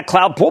takeaway from that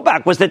cloud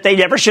pullback was that they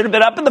never should have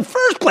been up in the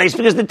first place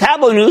because the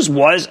Tableau news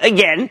was,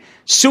 again,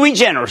 sui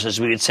generis, as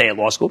we would say at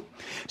law school.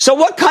 So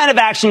what kind of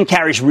action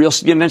carries real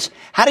significance?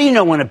 How do you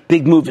know when a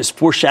big move is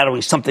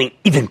foreshadowing something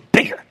even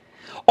bigger?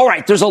 All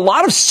right, there's a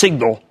lot of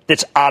signal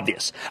that's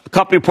obvious. A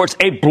company reports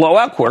a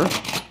blowout quarter,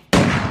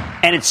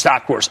 and its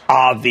stock roars.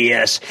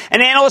 Obvious.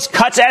 An analyst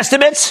cuts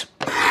estimates.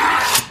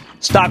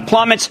 Stock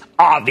plummets.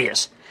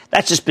 Obvious.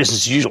 That's just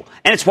business as usual.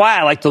 And it's why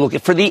I like to look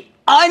for the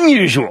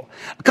unusual.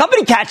 A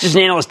company catches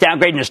an analyst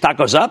downgrade and the stock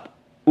goes up.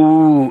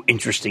 Ooh,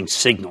 interesting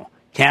signal.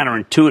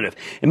 Counterintuitive.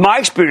 In my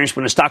experience,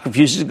 when a stock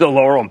refuses to go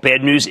lower on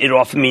bad news, it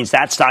often means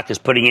that stock is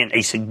putting in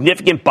a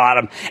significant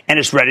bottom and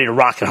is ready to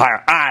rocket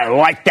higher. I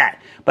like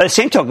that. By the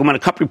same token, when a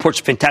company reports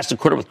a fantastic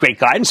quarter with great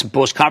guidance and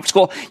bullish conference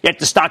call, yet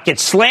the stock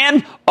gets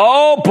slammed,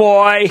 oh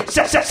boy.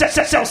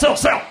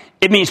 Sell.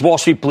 It means Wall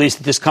Street believes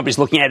that this company is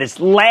looking at its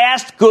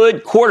last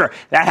good quarter.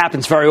 That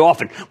happens very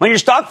often. When your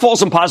stock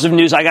falls on positive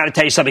news, I got to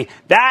tell you something.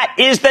 That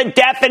is the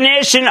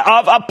definition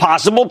of a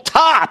possible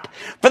top.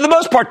 For the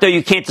most part, though,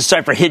 you can't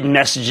decipher hidden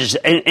messages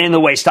in the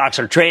way stocks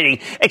are trading,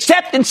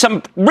 except in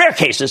some rare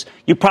cases,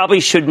 you probably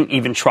shouldn't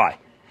even try.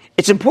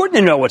 It's important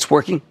to know what's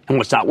working and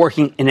what's not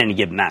working in any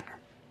given matter,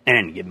 in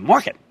any given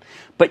market.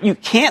 But you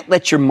can't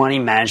let your money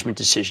management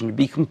decision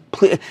be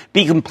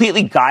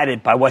completely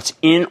guided by what's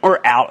in or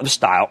out of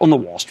style on the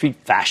Wall Street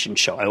fashion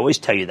show. I always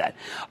tell you that.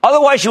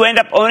 Otherwise, you end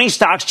up owning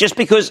stocks just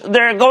because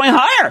they're going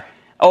higher.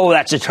 Oh,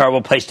 that's a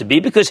terrible place to be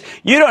because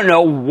you don't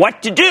know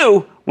what to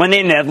do when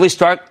they inevitably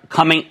start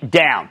coming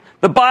down.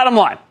 The bottom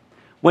line,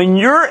 when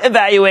you're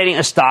evaluating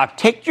a stock,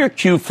 take your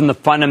cue from the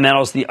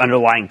fundamentals of the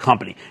underlying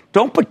company.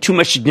 Don't put too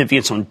much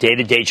significance on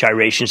day-to-day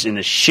gyrations in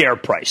the share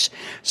price.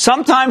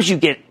 Sometimes you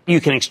can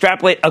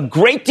extrapolate a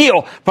great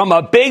deal from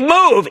a big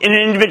move in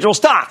an individual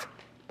stock.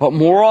 But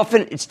more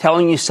often, it's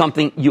telling you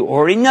something you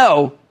already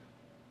know,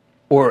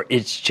 or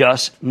it's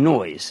just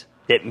noise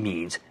that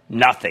means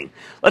nothing.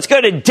 Let's go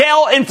to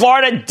Dell in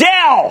Florida.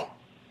 Dell!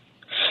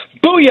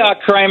 Booyah,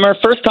 Cramer.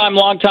 First time,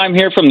 long time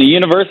here from the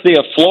University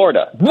of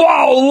Florida.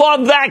 Whoa,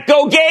 love that.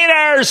 Go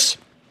Gators!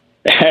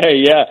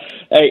 Hey, yeah.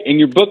 Hey, in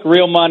your book,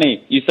 Real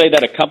Money, you say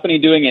that a company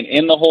doing an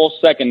in-the-hole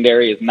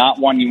secondary is not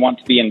one you want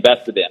to be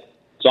invested in.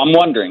 So I'm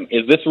wondering,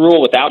 is this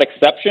rule without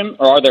exception,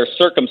 or are there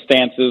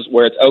circumstances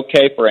where it's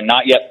okay for a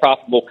not yet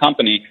profitable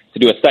company to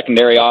do a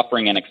secondary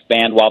offering and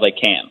expand while they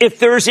can? If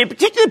there's a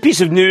particular piece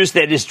of news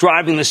that is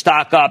driving the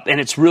stock up and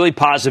it's really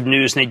positive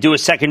news and they do a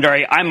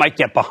secondary, I might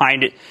get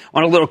behind it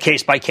on a little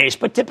case by case.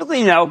 But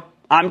typically, no,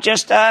 I'm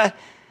just,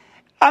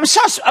 I'm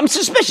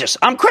suspicious.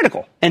 I'm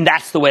critical. And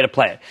that's the way to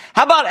play it.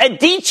 How about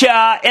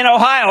Aditya in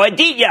Ohio?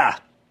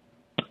 Aditya.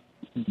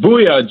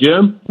 Booyah,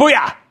 Jim.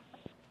 Booyah.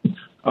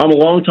 I'm a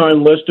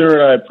long-time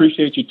listener. I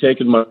appreciate you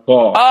taking my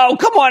call. Oh,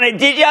 come on,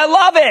 Aditya. I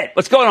love it.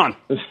 What's going on?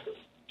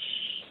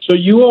 So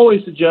you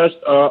always suggest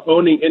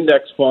owning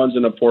index funds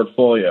in a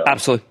portfolio.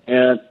 Absolutely.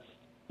 And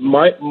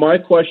my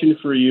question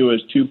for you is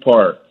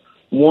two-part.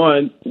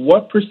 One,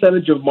 what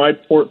percentage of my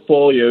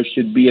portfolio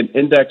should be in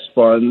index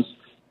funds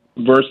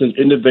versus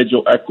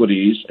individual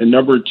equities? And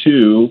number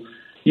two,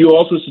 you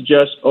also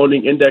suggest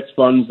owning index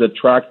funds that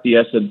track the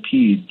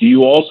S&P. Do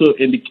you also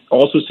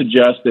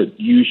suggest that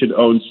you should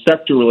own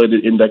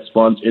sector-related index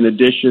funds in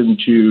addition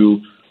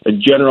to a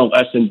general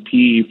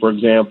S&P, for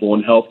example,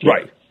 in healthcare?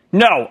 Right.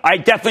 No, I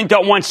definitely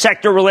don't want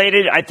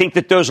sector-related. I think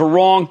that those are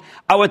wrong.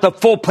 I want the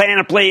full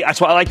panoply.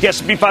 That's why I like the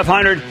S&P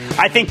 500.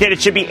 I think that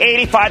it should be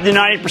 85 to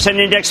 90%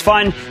 index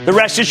fund. The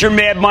rest is your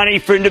mad money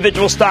for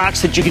individual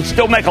stocks that you can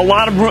still make a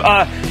lot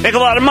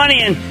of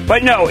money in.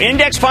 But no,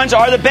 index funds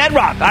are the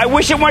bedrock. I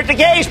wish it weren't the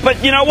case,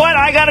 but you know what?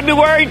 I got to be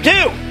worried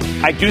too.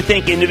 I do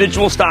think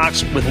individual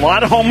stocks with a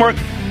lot of homework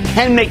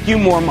can make you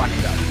more money,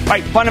 though.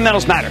 Right?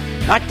 Fundamentals matter,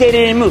 not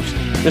day-to-day moves.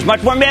 There's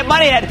much more mad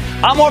money ahead.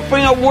 I'm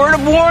offering a word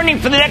of warning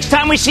for the next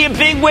time we see a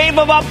big wave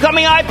of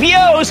upcoming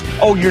IPOs.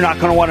 Oh, you're not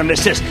going to want to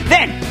miss this.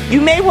 Then,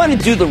 you may want to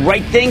do the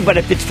right thing, but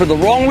if it's for the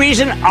wrong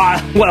reason,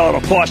 well, it'll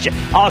cost you.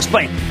 I'll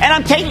explain. And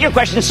I'm taking your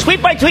questions tweet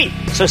by tweet,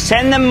 so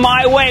send them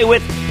my way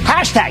with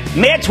hashtag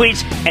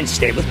 #MadTweets and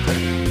stay with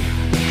Cramer.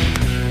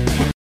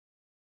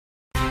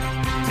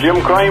 Jim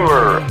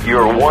Cramer,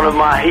 you're one of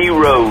my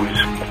heroes.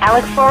 I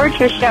look forward to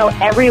your show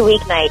every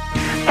weeknight.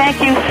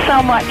 Thank you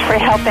so much for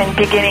helping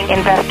beginning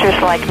investors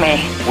like me.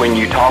 When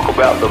you talk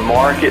about the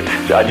markets,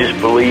 I just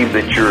believe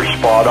that you're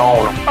spot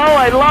on. Oh,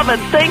 I love it.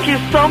 Thank you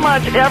so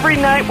much. Every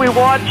night we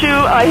watch you,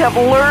 I have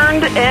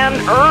learned and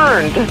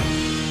earned.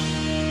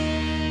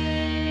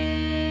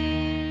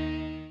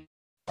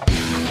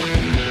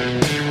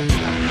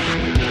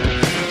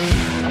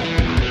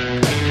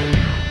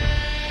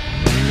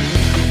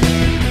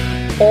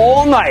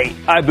 All night,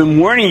 I've been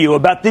warning you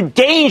about the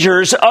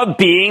dangers of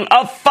being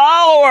a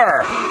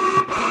follower.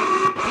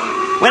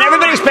 When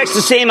everybody expects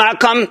the same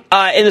outcome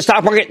in the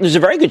stock market, there's a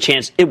very good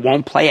chance it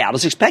won't play out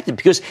as expected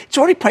because it's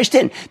already priced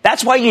in.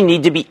 That's why you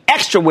need to be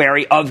extra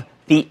wary of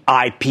the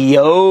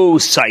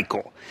IPO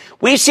cycle.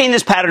 We've seen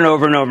this pattern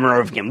over and over and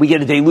over again. We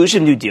get a deluge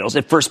of new deals.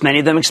 At first, many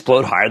of them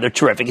explode higher. They're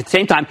terrific. At the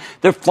same time,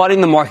 they're flooding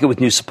the market with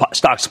new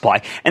stock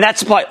supply, and that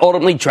supply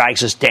ultimately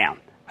drags us down.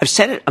 I've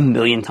said it a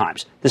million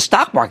times. The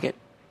stock market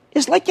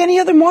is like any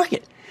other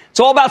market. It's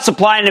all about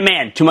supply and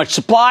demand. Too much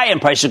supply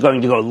and prices are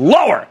going to go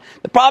lower.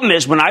 The problem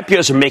is when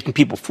IPOs are making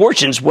people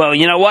fortunes, well,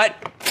 you know what?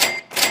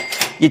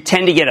 You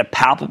tend to get a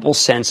palpable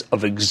sense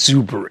of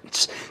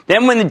exuberance.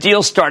 Then when the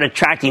deals start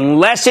attracting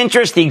less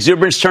interest, the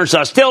exuberance turns to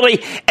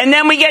hostility, and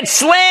then we get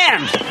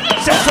slammed.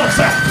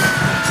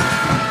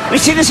 We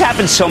see this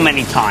happen so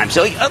many times.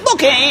 So,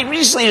 look,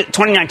 recently,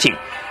 2019,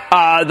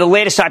 the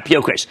latest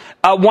IPO craze,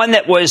 one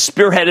that was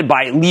spearheaded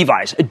by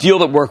Levi's, a deal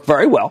that worked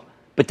very well,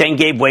 but then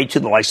gave way to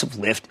the likes of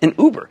Lyft and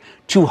Uber,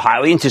 two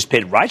highly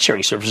anticipated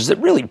ride-sharing services that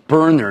really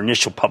burned their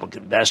initial public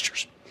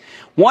investors.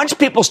 Once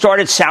people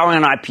started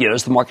souring on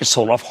IPOs, the market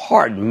sold off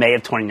hard in May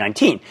of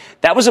 2019.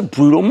 That was a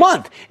brutal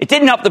month. It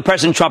didn't help that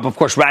President Trump, of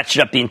course,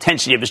 ratcheted up the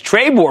intensity of his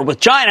trade war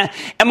with China.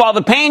 And while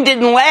the pain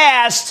didn't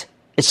last,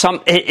 it's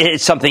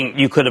something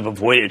you could have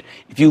avoided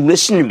if you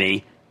listened to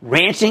me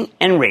ranting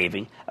and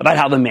raving about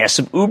how the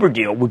massive Uber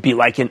deal would be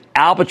like an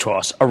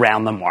albatross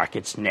around the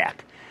market's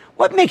neck.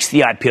 What makes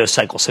the IPO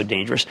cycle so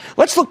dangerous?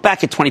 Let's look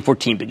back at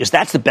 2014 because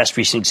that's the best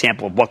recent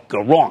example of what could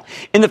go wrong.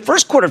 In the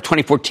first quarter of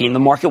 2014, the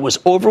market was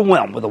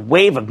overwhelmed with a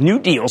wave of new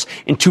deals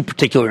in two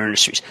particular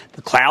industries: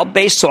 the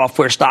cloud-based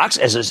software stocks,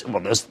 there's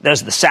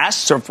the SaaS,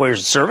 software as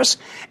a service,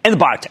 and the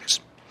biotechs.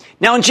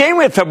 Now, in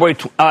January and February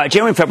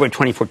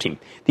 2014,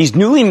 these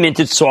newly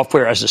minted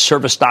software as a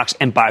service stocks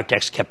and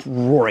biotechs kept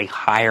roaring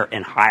higher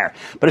and higher.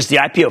 But as the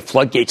IPO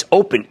floodgates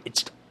opened,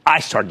 I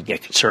started to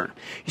get concerned.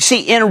 You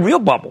see, in a real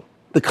bubble,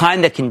 the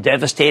kind that can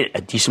devastate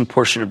a decent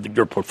portion of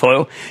your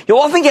portfolio, you'll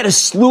often get a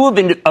slew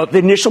of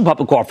initial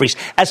public offerings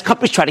as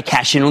companies try to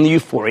cash in on the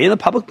euphoria in the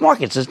public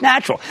markets. It's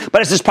natural.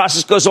 But as this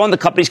process goes on, the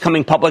companies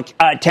coming public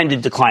tend to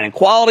decline in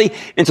quality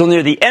until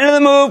near the end of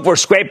the move, we're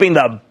scraping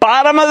the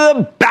bottom of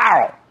the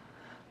barrel.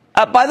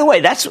 By the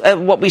way, that's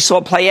what we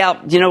saw play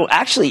out,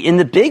 actually in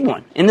the big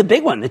one,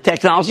 the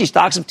technology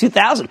stocks of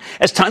 2000,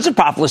 as tons of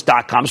profitless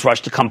 .coms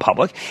rushed to come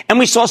public. And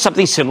we saw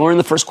something similar in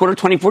the first quarter of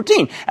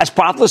 2014, as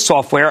profitless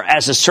software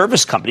as a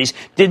service companies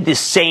did the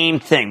same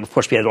thing. Of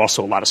course, we had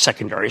also a lot of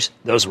secondaries.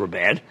 Those were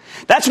bad.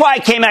 That's why I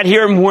came out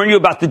here and warned you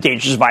about the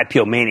dangers of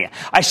IPO mania.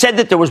 I said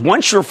that there was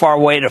one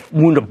surefire way to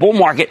wound a bull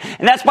market,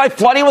 and that's by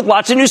flooding with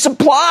lots of new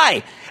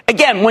supply.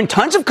 Again, when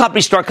tons of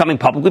companies start coming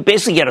public, we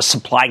basically get a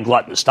supply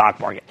glut in the stock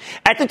market.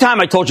 At the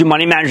time, I told you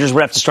money managers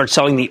would have to start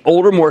selling the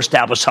older, more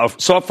established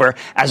software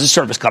as a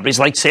service companies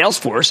like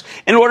Salesforce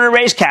in order to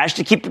raise cash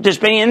to keep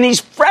participating in these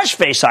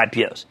fresh-face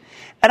IPOs.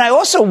 And I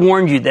also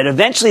warned you that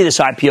eventually this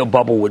IPO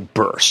bubble would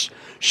burst.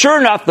 Sure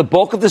enough, the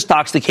bulk of the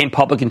stocks that came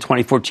public in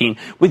 2014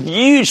 with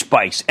huge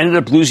spikes ended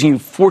up losing you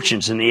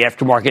fortunes in the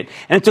aftermarket,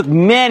 and it took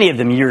many of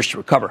them years to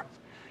recover.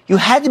 You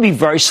had to be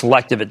very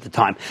selective at the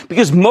time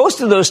because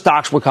most of those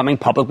stocks were coming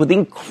public with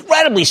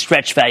incredibly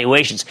stretched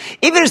valuations,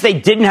 even as they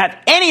didn't have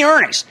any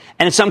earnings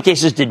and in some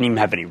cases didn't even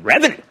have any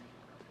revenue.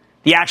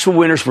 The actual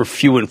winners were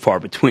few and far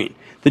between.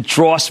 The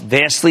dross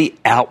vastly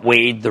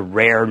outweighed the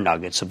rare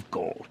nuggets of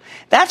gold.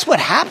 That's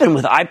what happened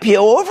with IPO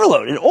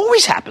overload. It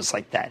always happens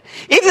like that.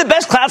 Even the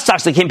best cloud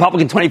stocks that came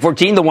public in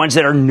 2014, the ones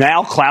that are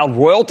now cloud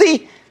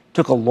royalty,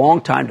 took a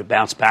long time to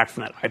bounce back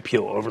from that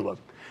IPO overload.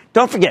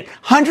 Don't forget,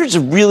 hundreds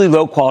of really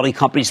low-quality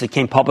companies that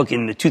came public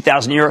in the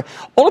 2000 era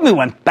ultimately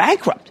went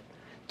bankrupt.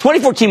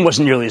 2014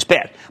 wasn't nearly as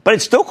bad, but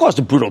it still caused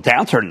a brutal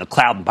downturn in the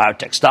cloud and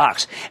biotech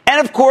stocks.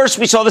 And, of course,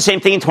 we saw the same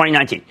thing in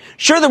 2019.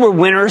 Sure, there were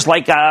winners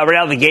like right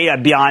out of the gate,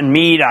 Beyond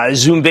Meat,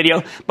 Zoom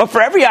Video, but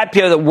for every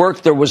IPO that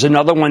worked, there was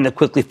another one that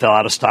quickly fell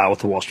out of style with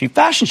the Wall Street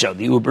fashion show,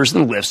 the Ubers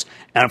and the Lyfts,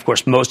 and, of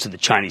course, most of the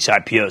Chinese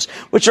IPOs,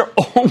 which are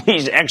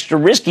always extra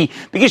risky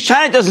because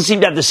China doesn't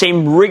seem to have the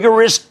same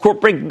rigorous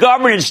corporate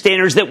governance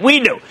standards that we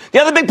do. The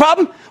other big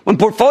problem? When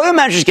portfolio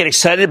managers get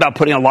excited about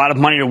putting a lot of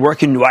money to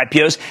work in new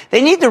IPOs,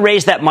 they need to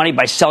raise that money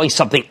by selling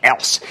something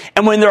else.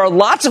 And when there are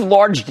lots of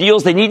large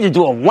deals, they need to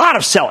do a lot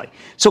of selling.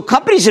 So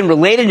companies in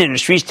related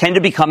industries tend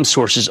to become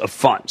sources of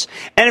funds.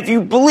 And if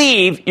you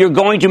believe you're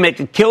going to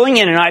make a killing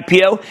in an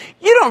IPO,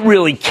 you don't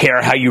really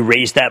care how you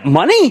raise that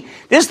money.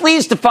 This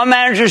leads to fund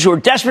managers who are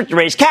desperate to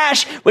raise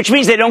cash, which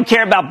means they don't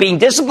care about being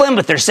disciplined,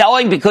 but they're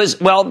selling because,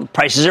 well,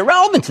 prices are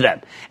relevant to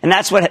them. And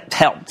that's what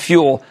helped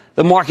fuel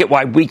the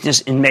market-wide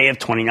weakness in May of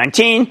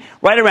 2019,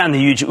 right around the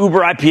huge Uber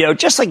IPO,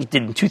 just like it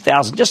did in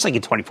 2000, just like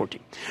in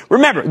 2014.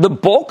 Remember, the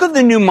bulk of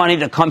the new money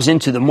that comes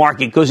into the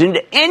market goes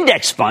into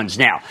index funds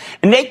now,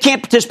 and they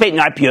can't participate in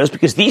IPOs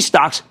because these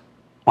stocks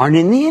aren't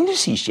in the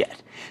indices yet.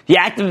 The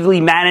actively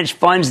managed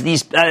funds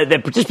that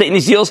participate in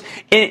these deals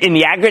in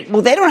the aggregate,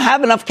 well, they don't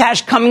have enough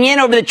cash coming in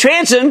over the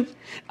transom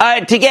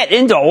to get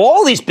into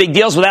all these big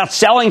deals without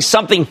selling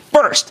something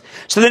first.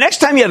 So the next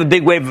time you have a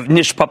big wave of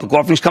initial public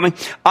offerings coming,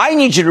 I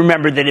need you to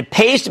remember that it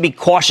pays to be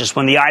cautious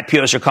when the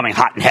IPOs are coming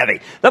hot and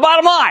heavy. The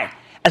bottom line,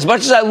 as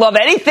much as I love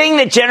anything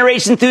that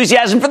generates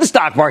enthusiasm for the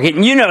stock market,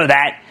 and you know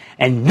that,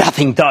 and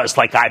nothing does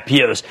like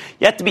IPOs,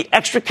 you have to be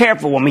extra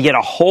careful when we get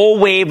a whole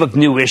wave of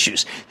new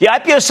issues. The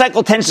IPO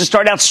cycle tends to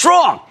start out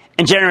strong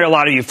and generate a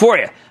lot of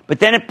euphoria, but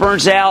then it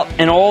burns out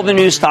and all the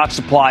new stock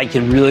supply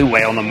can really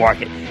weigh on the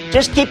market.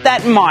 Just keep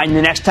that in mind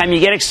the next time you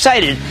get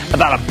excited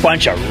about a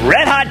bunch of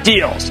red-hot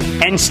deals.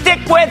 And stick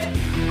with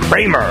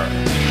Cramer.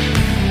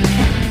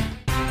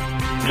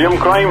 Jim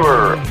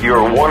Cramer,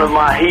 you're one of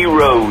my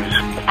heroes.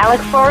 I look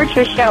forward to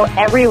your show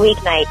every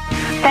weeknight.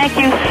 Thank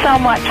you so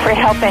much for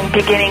helping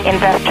beginning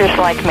investors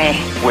like me.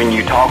 When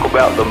you talk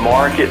about the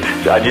market,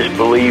 I just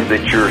believe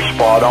that you're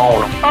spot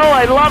on. Oh,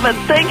 I love it.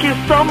 Thank you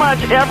so much.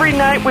 Every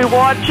night we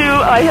watch you,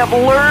 I have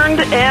learned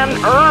and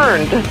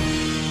earned.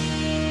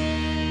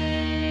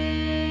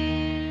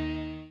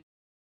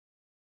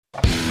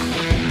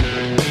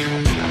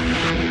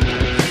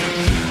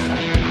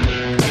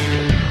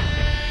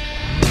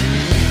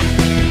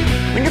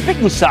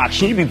 Picking stocks,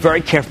 you need to be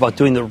very careful about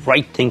doing the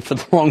right thing for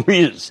the wrong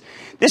reasons.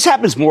 This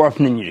happens more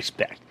often than you'd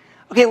expect.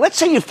 Okay, let's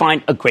say you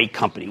find a great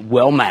company,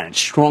 well-managed,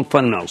 strong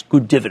fundamentals,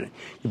 good dividend.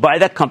 You buy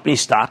that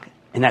company's stock,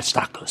 and that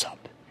stock goes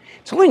up.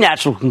 It's only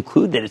natural to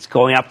conclude that it's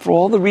going up for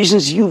all the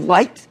reasons you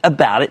liked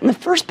about it in the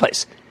first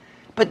place.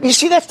 But you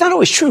see, that's not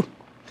always true.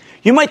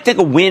 You might think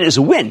a win is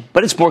a win,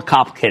 but it's more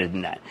complicated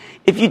than that.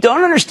 If you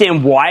don't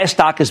understand why a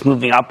stock is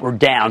moving up or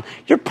down,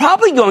 you're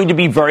probably going to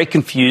be very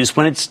confused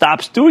when it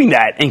stops doing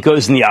that and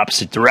goes in the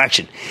opposite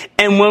direction.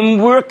 And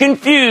when we're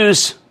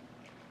confused,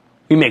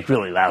 we make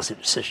really lousy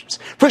decisions.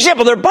 For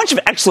example, there are a bunch of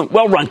excellent,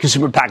 well-run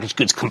consumer packaged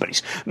goods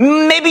companies.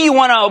 Maybe you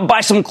want to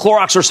buy some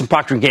Clorox or some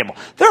Procter & Gamble.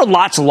 There are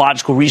lots of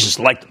logical reasons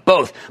to like them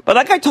both. But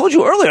like I told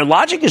you earlier,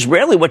 logic is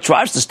rarely what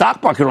drives the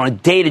stock market on a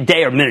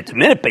day-to-day or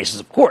minute-to-minute basis,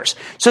 of course.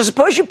 So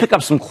suppose you pick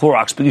up some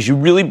Clorox because you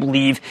really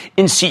believe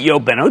in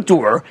CEO Ben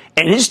O'Doer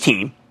and his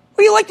team,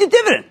 or you like the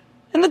dividend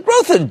and the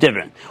growth of the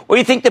dividend, or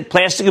you think that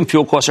plastic and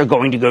fuel costs are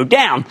going to go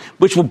down,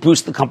 which will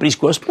boost the company's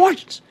gross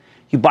margins.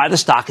 You buy the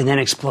stock and then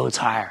it explodes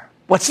higher.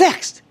 What's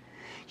next?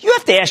 you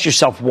have to ask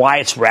yourself why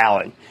it's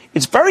rallying.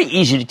 It's very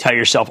easy to tell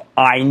yourself,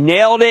 I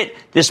nailed it.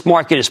 This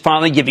market is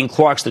finally giving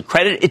Clorox the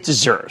credit it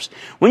deserves.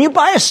 When you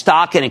buy a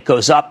stock and it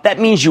goes up, that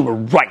means you were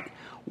right.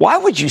 Why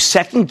would you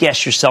second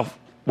guess yourself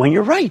when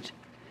you're right?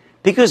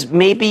 Because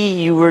maybe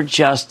you were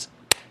just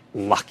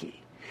lucky.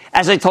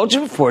 As I told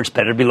you before, it's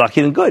better to be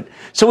lucky than good.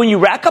 So when you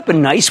rack up a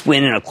nice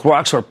win in a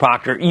Clorox or a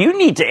Procter, you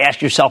need to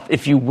ask yourself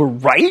if you were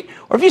right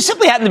or if you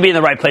simply happen to be in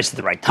the right place at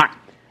the right time.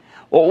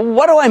 Well,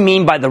 what do I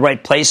mean by the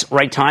right place,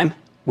 right time?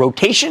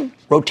 Rotation,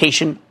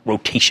 rotation,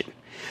 rotation.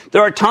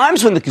 There are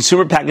times when the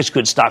consumer packaged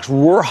goods stocks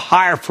roar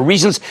higher for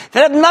reasons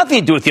that have nothing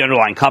to do with the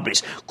underlying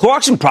companies.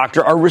 Clorox and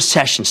Procter are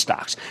recession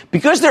stocks.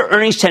 Because their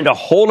earnings tend to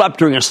hold up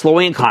during a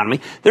slowing economy,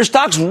 their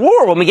stocks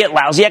roar when we get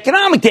lousy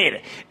economic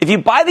data. If you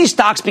buy these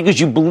stocks because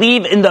you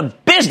believe in the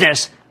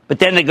business, but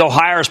then they go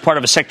higher as part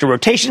of a sector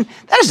rotation,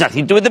 that has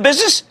nothing to do with the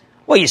business.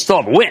 Well, you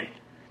still have a win.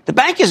 The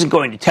bank isn't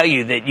going to tell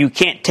you that you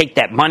can't take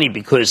that money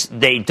because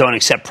they don't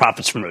accept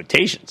profits from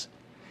rotations.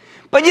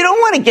 But you don't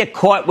want to get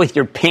caught with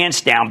your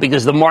pants down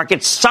because the market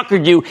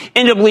suckered you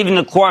into believing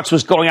the Clorox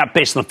was going up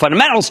based on the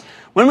fundamentals,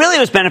 when really it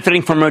was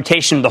benefiting from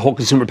rotation of the whole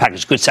consumer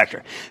packaged goods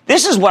sector.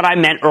 This is what I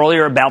meant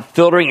earlier about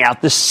filtering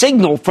out the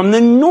signal from the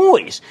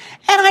noise.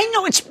 And I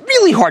know it's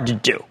really hard to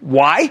do.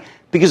 Why?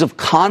 Because of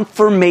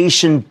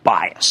confirmation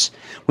bias.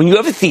 When you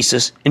have a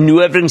thesis and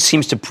new evidence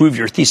seems to prove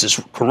your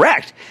thesis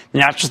correct, the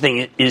natural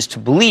thing is to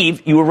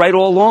believe you were right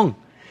all along.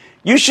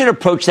 You should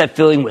approach that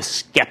feeling with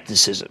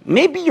skepticism.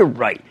 Maybe you're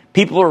right.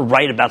 People are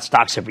right about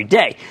stocks every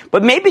day.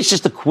 But maybe it's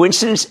just a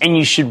coincidence and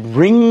you should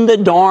ring the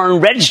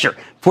darn register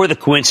before the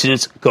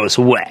coincidence goes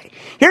away.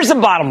 Here's the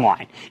bottom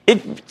line.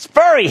 It's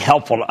very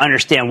helpful to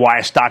understand why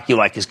a stock you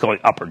like is going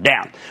up or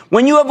down.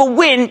 When you have a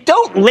win,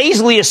 don't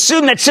lazily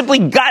assume that simply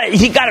he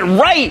got it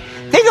right.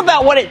 Think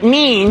about what it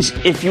means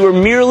if you were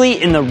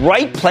merely in the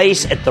right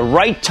place at the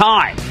right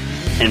time.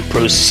 And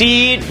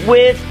proceed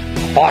with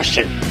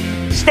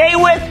caution. Stay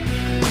with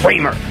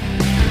Cramer.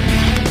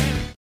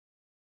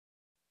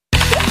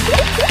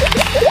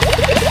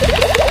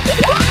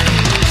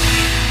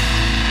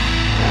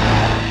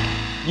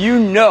 You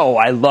know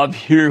I love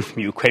hearing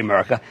from you,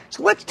 Cramerica.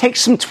 So let's take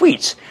some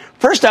tweets.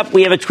 First up,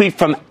 we have a tweet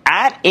from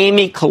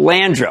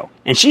 @AmyCalandro.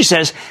 And she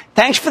says,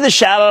 thanks for the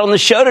shout out on the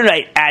show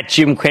tonight,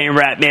 @Jim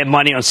Cramer, @Mad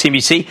Money on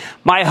CNBC.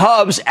 My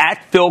hubs,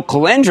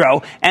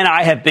 @PhilCalandro, and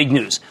I have big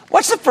news.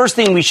 What's the first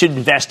thing we should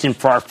invest in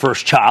for our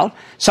first child?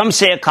 Some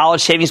say a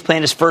college savings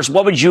plan is first.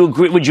 What would you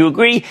agree? Would you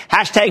agree?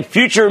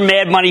 #future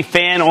Mad Money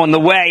fan on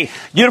the way.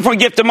 Uniform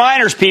gift to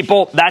minors,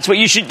 people. That's what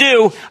you should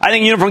do. I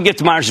think uniform gift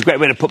to minors is a great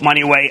way to put money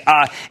away.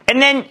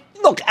 And then,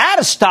 look, add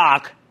a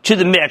stock to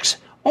the mix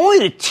only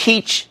to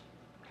teach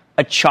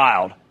a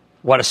child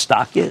what a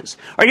stock is.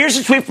 All right, here's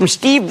a tweet from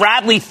Steve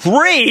Radley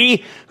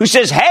 3, who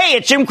says, hey,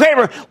 it's Jim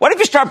Cramer. What if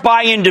you start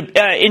buying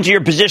into your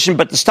position,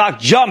 but the stock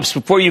jumps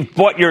before you've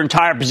bought your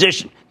entire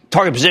position,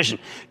 target position?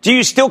 Do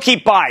you still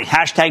keep buying?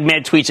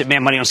 #mad tweets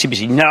 @Mad Money on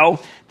CNBC. No,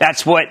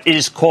 that's what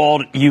is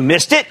called you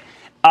missed it.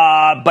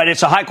 But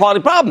it's a high-quality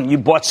problem. You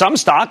bought some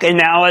stock, and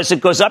now as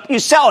it goes up, you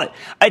sell it.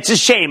 It's a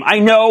shame. I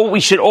know we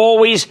should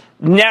always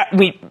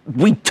we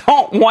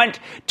don't want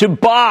to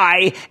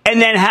buy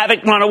and then have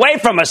it run away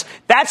from us.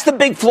 That's the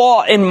big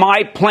flaw in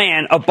my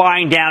plan of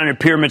buying down in a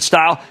pyramid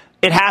style.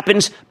 It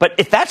happens, but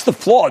if that's the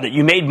flaw that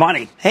you made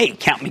money, hey,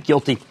 count me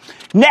guilty.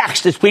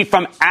 Next, a tweet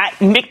from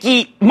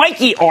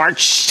Mikey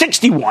Arch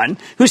 61,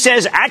 who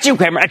says, @Jim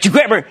Cramer,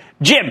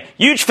 Jim,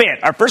 huge fan.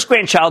 Our first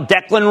grandchild,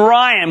 Declan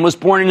Ryan, was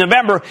born in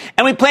November,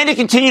 and we plan to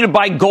continue to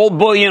buy gold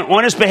bullion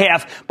on his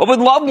behalf, but would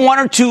love one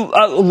or two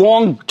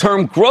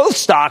long-term growth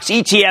stocks,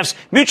 ETFs,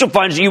 mutual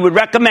funds you would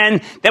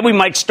recommend that we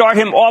might start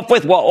him off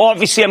with. Well,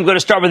 obviously, I'm going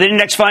to start with an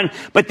index fund,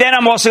 but then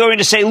I'm also going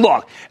to say,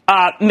 look,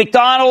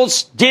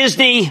 McDonald's,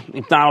 Disney,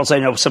 McDonald's, I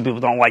know some people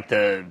don't like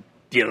the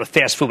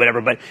fast food, whatever,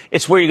 but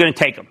it's where you're going to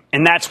take them.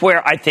 And that's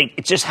where I think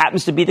it just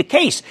happens to be the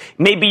case.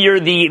 Maybe you're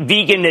the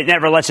vegan that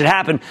never lets it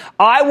happen.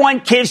 I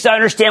want kids to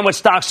understand what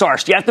stocks are.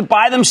 So you have to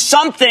buy them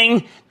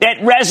something that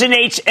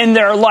resonates in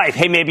their life.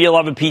 Hey, maybe you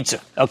love a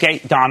pizza.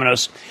 Okay,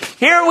 Domino's.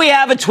 Here we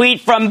have a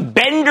tweet from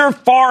Bender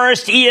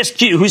Forest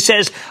ESQ, who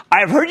says,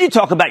 I've heard you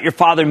talk about your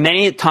father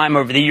many a time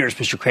over the years,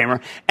 Mr.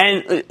 Cramer,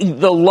 and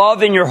the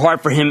love in your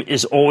heart for him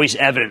is always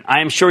evident.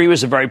 I am sure he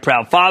was a very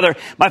proud father.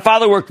 My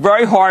father worked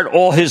very hard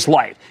all his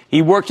life.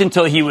 He worked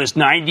until he was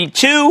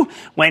 92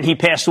 when he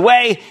passed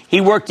away.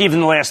 He worked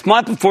even the last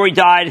month before he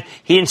died.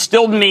 He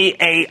instilled in me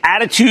a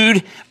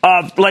attitude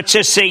of, let's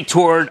just say,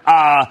 toward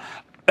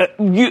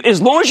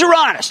as long as you're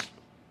honest,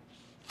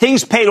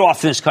 things paid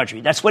off in this country.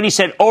 That's what he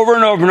said over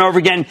and over and over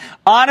again.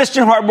 Honest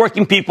and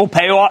hardworking people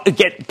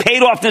get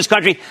paid off in this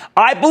country.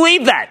 I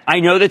believe that.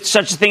 I know that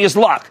such a thing is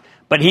luck.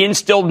 But he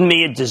instilled in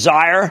me a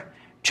desire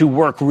to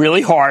work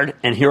really hard,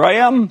 and here I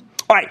am.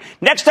 All right,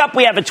 next up,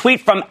 we have a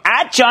tweet from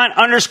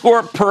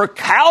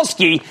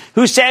 @John_Perkowski,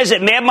 who says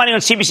at Mad Money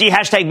on CNBC,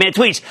 #Mad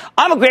Tweets,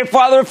 I'm a great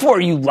father of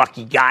 4, you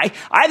lucky guy.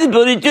 I have the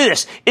ability to do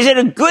this. Is it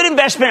a good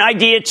investment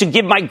idea to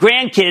give my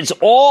grandkids,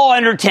 all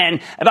under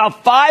 10,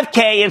 about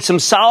 $5K in some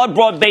solid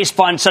broad-based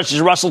funds such as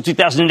Russell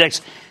 2000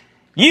 Index?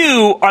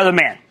 You are the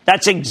man.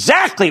 That's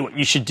exactly what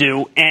you should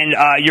do, and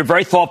you're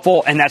very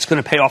thoughtful, and that's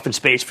going to pay off in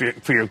spades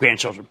for your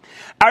grandchildren.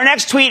 Our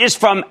next tweet is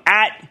from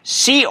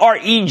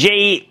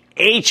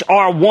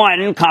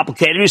 @CREJHR1,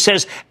 complicated, who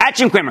says,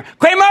 @Jim Cramer,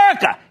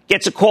 Cramerica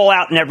gets a call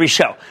out in every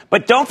show.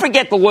 But don't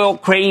forget the loyal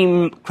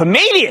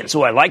Cramadians.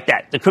 Oh, I like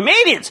that. The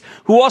Cramadians,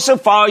 who also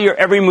follow your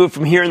every move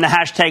from here in the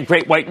hashtag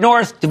Great White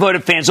North.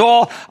 Devoted fans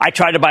all. I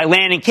tried to buy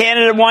land in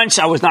Canada once.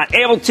 I was not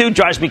able to.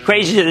 Drives me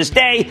crazy to this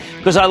day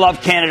because I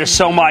love Canada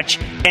so much.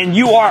 And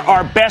you are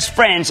our best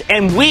friends.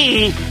 And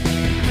we,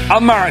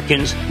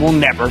 Americans, will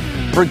never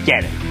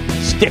forget it.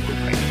 Stick with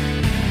me.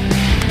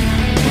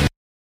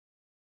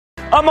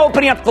 I'm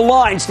opening up the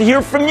lines to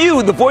hear from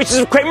you, the voices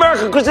of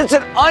Cramerica, because it's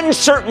an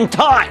uncertain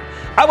time.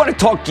 I want to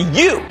talk to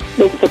you.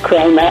 Mr.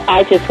 Cramer,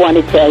 I just want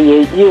to tell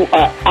you, you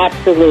are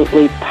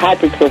absolutely,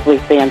 positively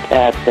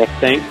fantastic.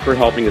 Thanks for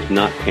helping us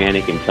not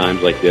panic in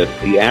times like this.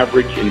 The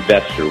average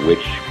investor,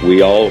 which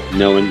we all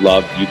know and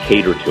love, you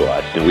cater to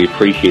us, and we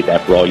appreciate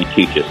that for all you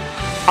teach us.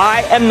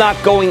 I am not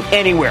going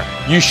anywhere.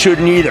 You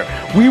shouldn't either.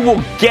 We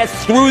will get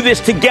through this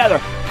together.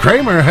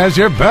 Cramer has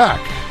your back.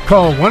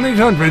 Call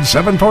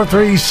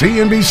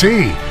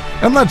 1-800-743-CNBC,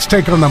 and let's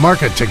take on the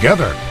market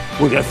together.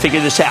 We're going to figure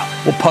this out.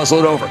 We'll puzzle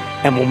it over,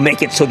 and we'll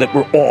make it so that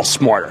we're all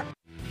smarter.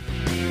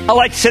 I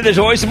like to say there's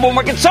always a bull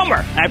market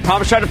somewhere, and I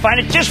promise to try to find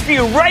it just for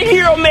you right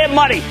here on Mad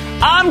Money.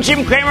 I'm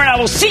Jim Cramer, and I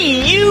will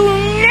see you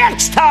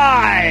next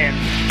time.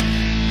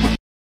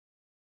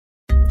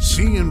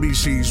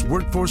 CNBC's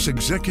Workforce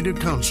Executive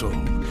Council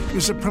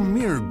is a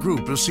premier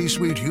group of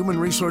C-suite human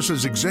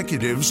resources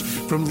executives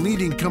from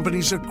leading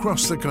companies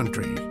across the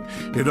country.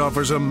 It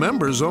offers a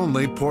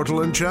members-only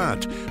portal and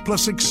chat,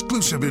 plus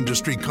exclusive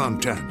industry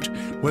content,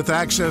 with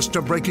access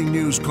to breaking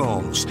news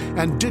calls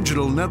and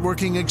digital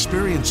networking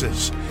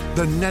experiences.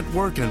 The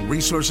network and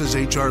resources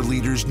HR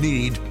leaders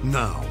need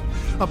now.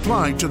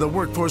 Apply to the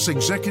Workforce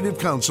Executive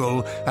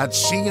Council at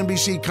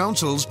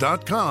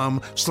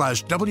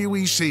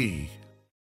cnbccouncils.com/WEC.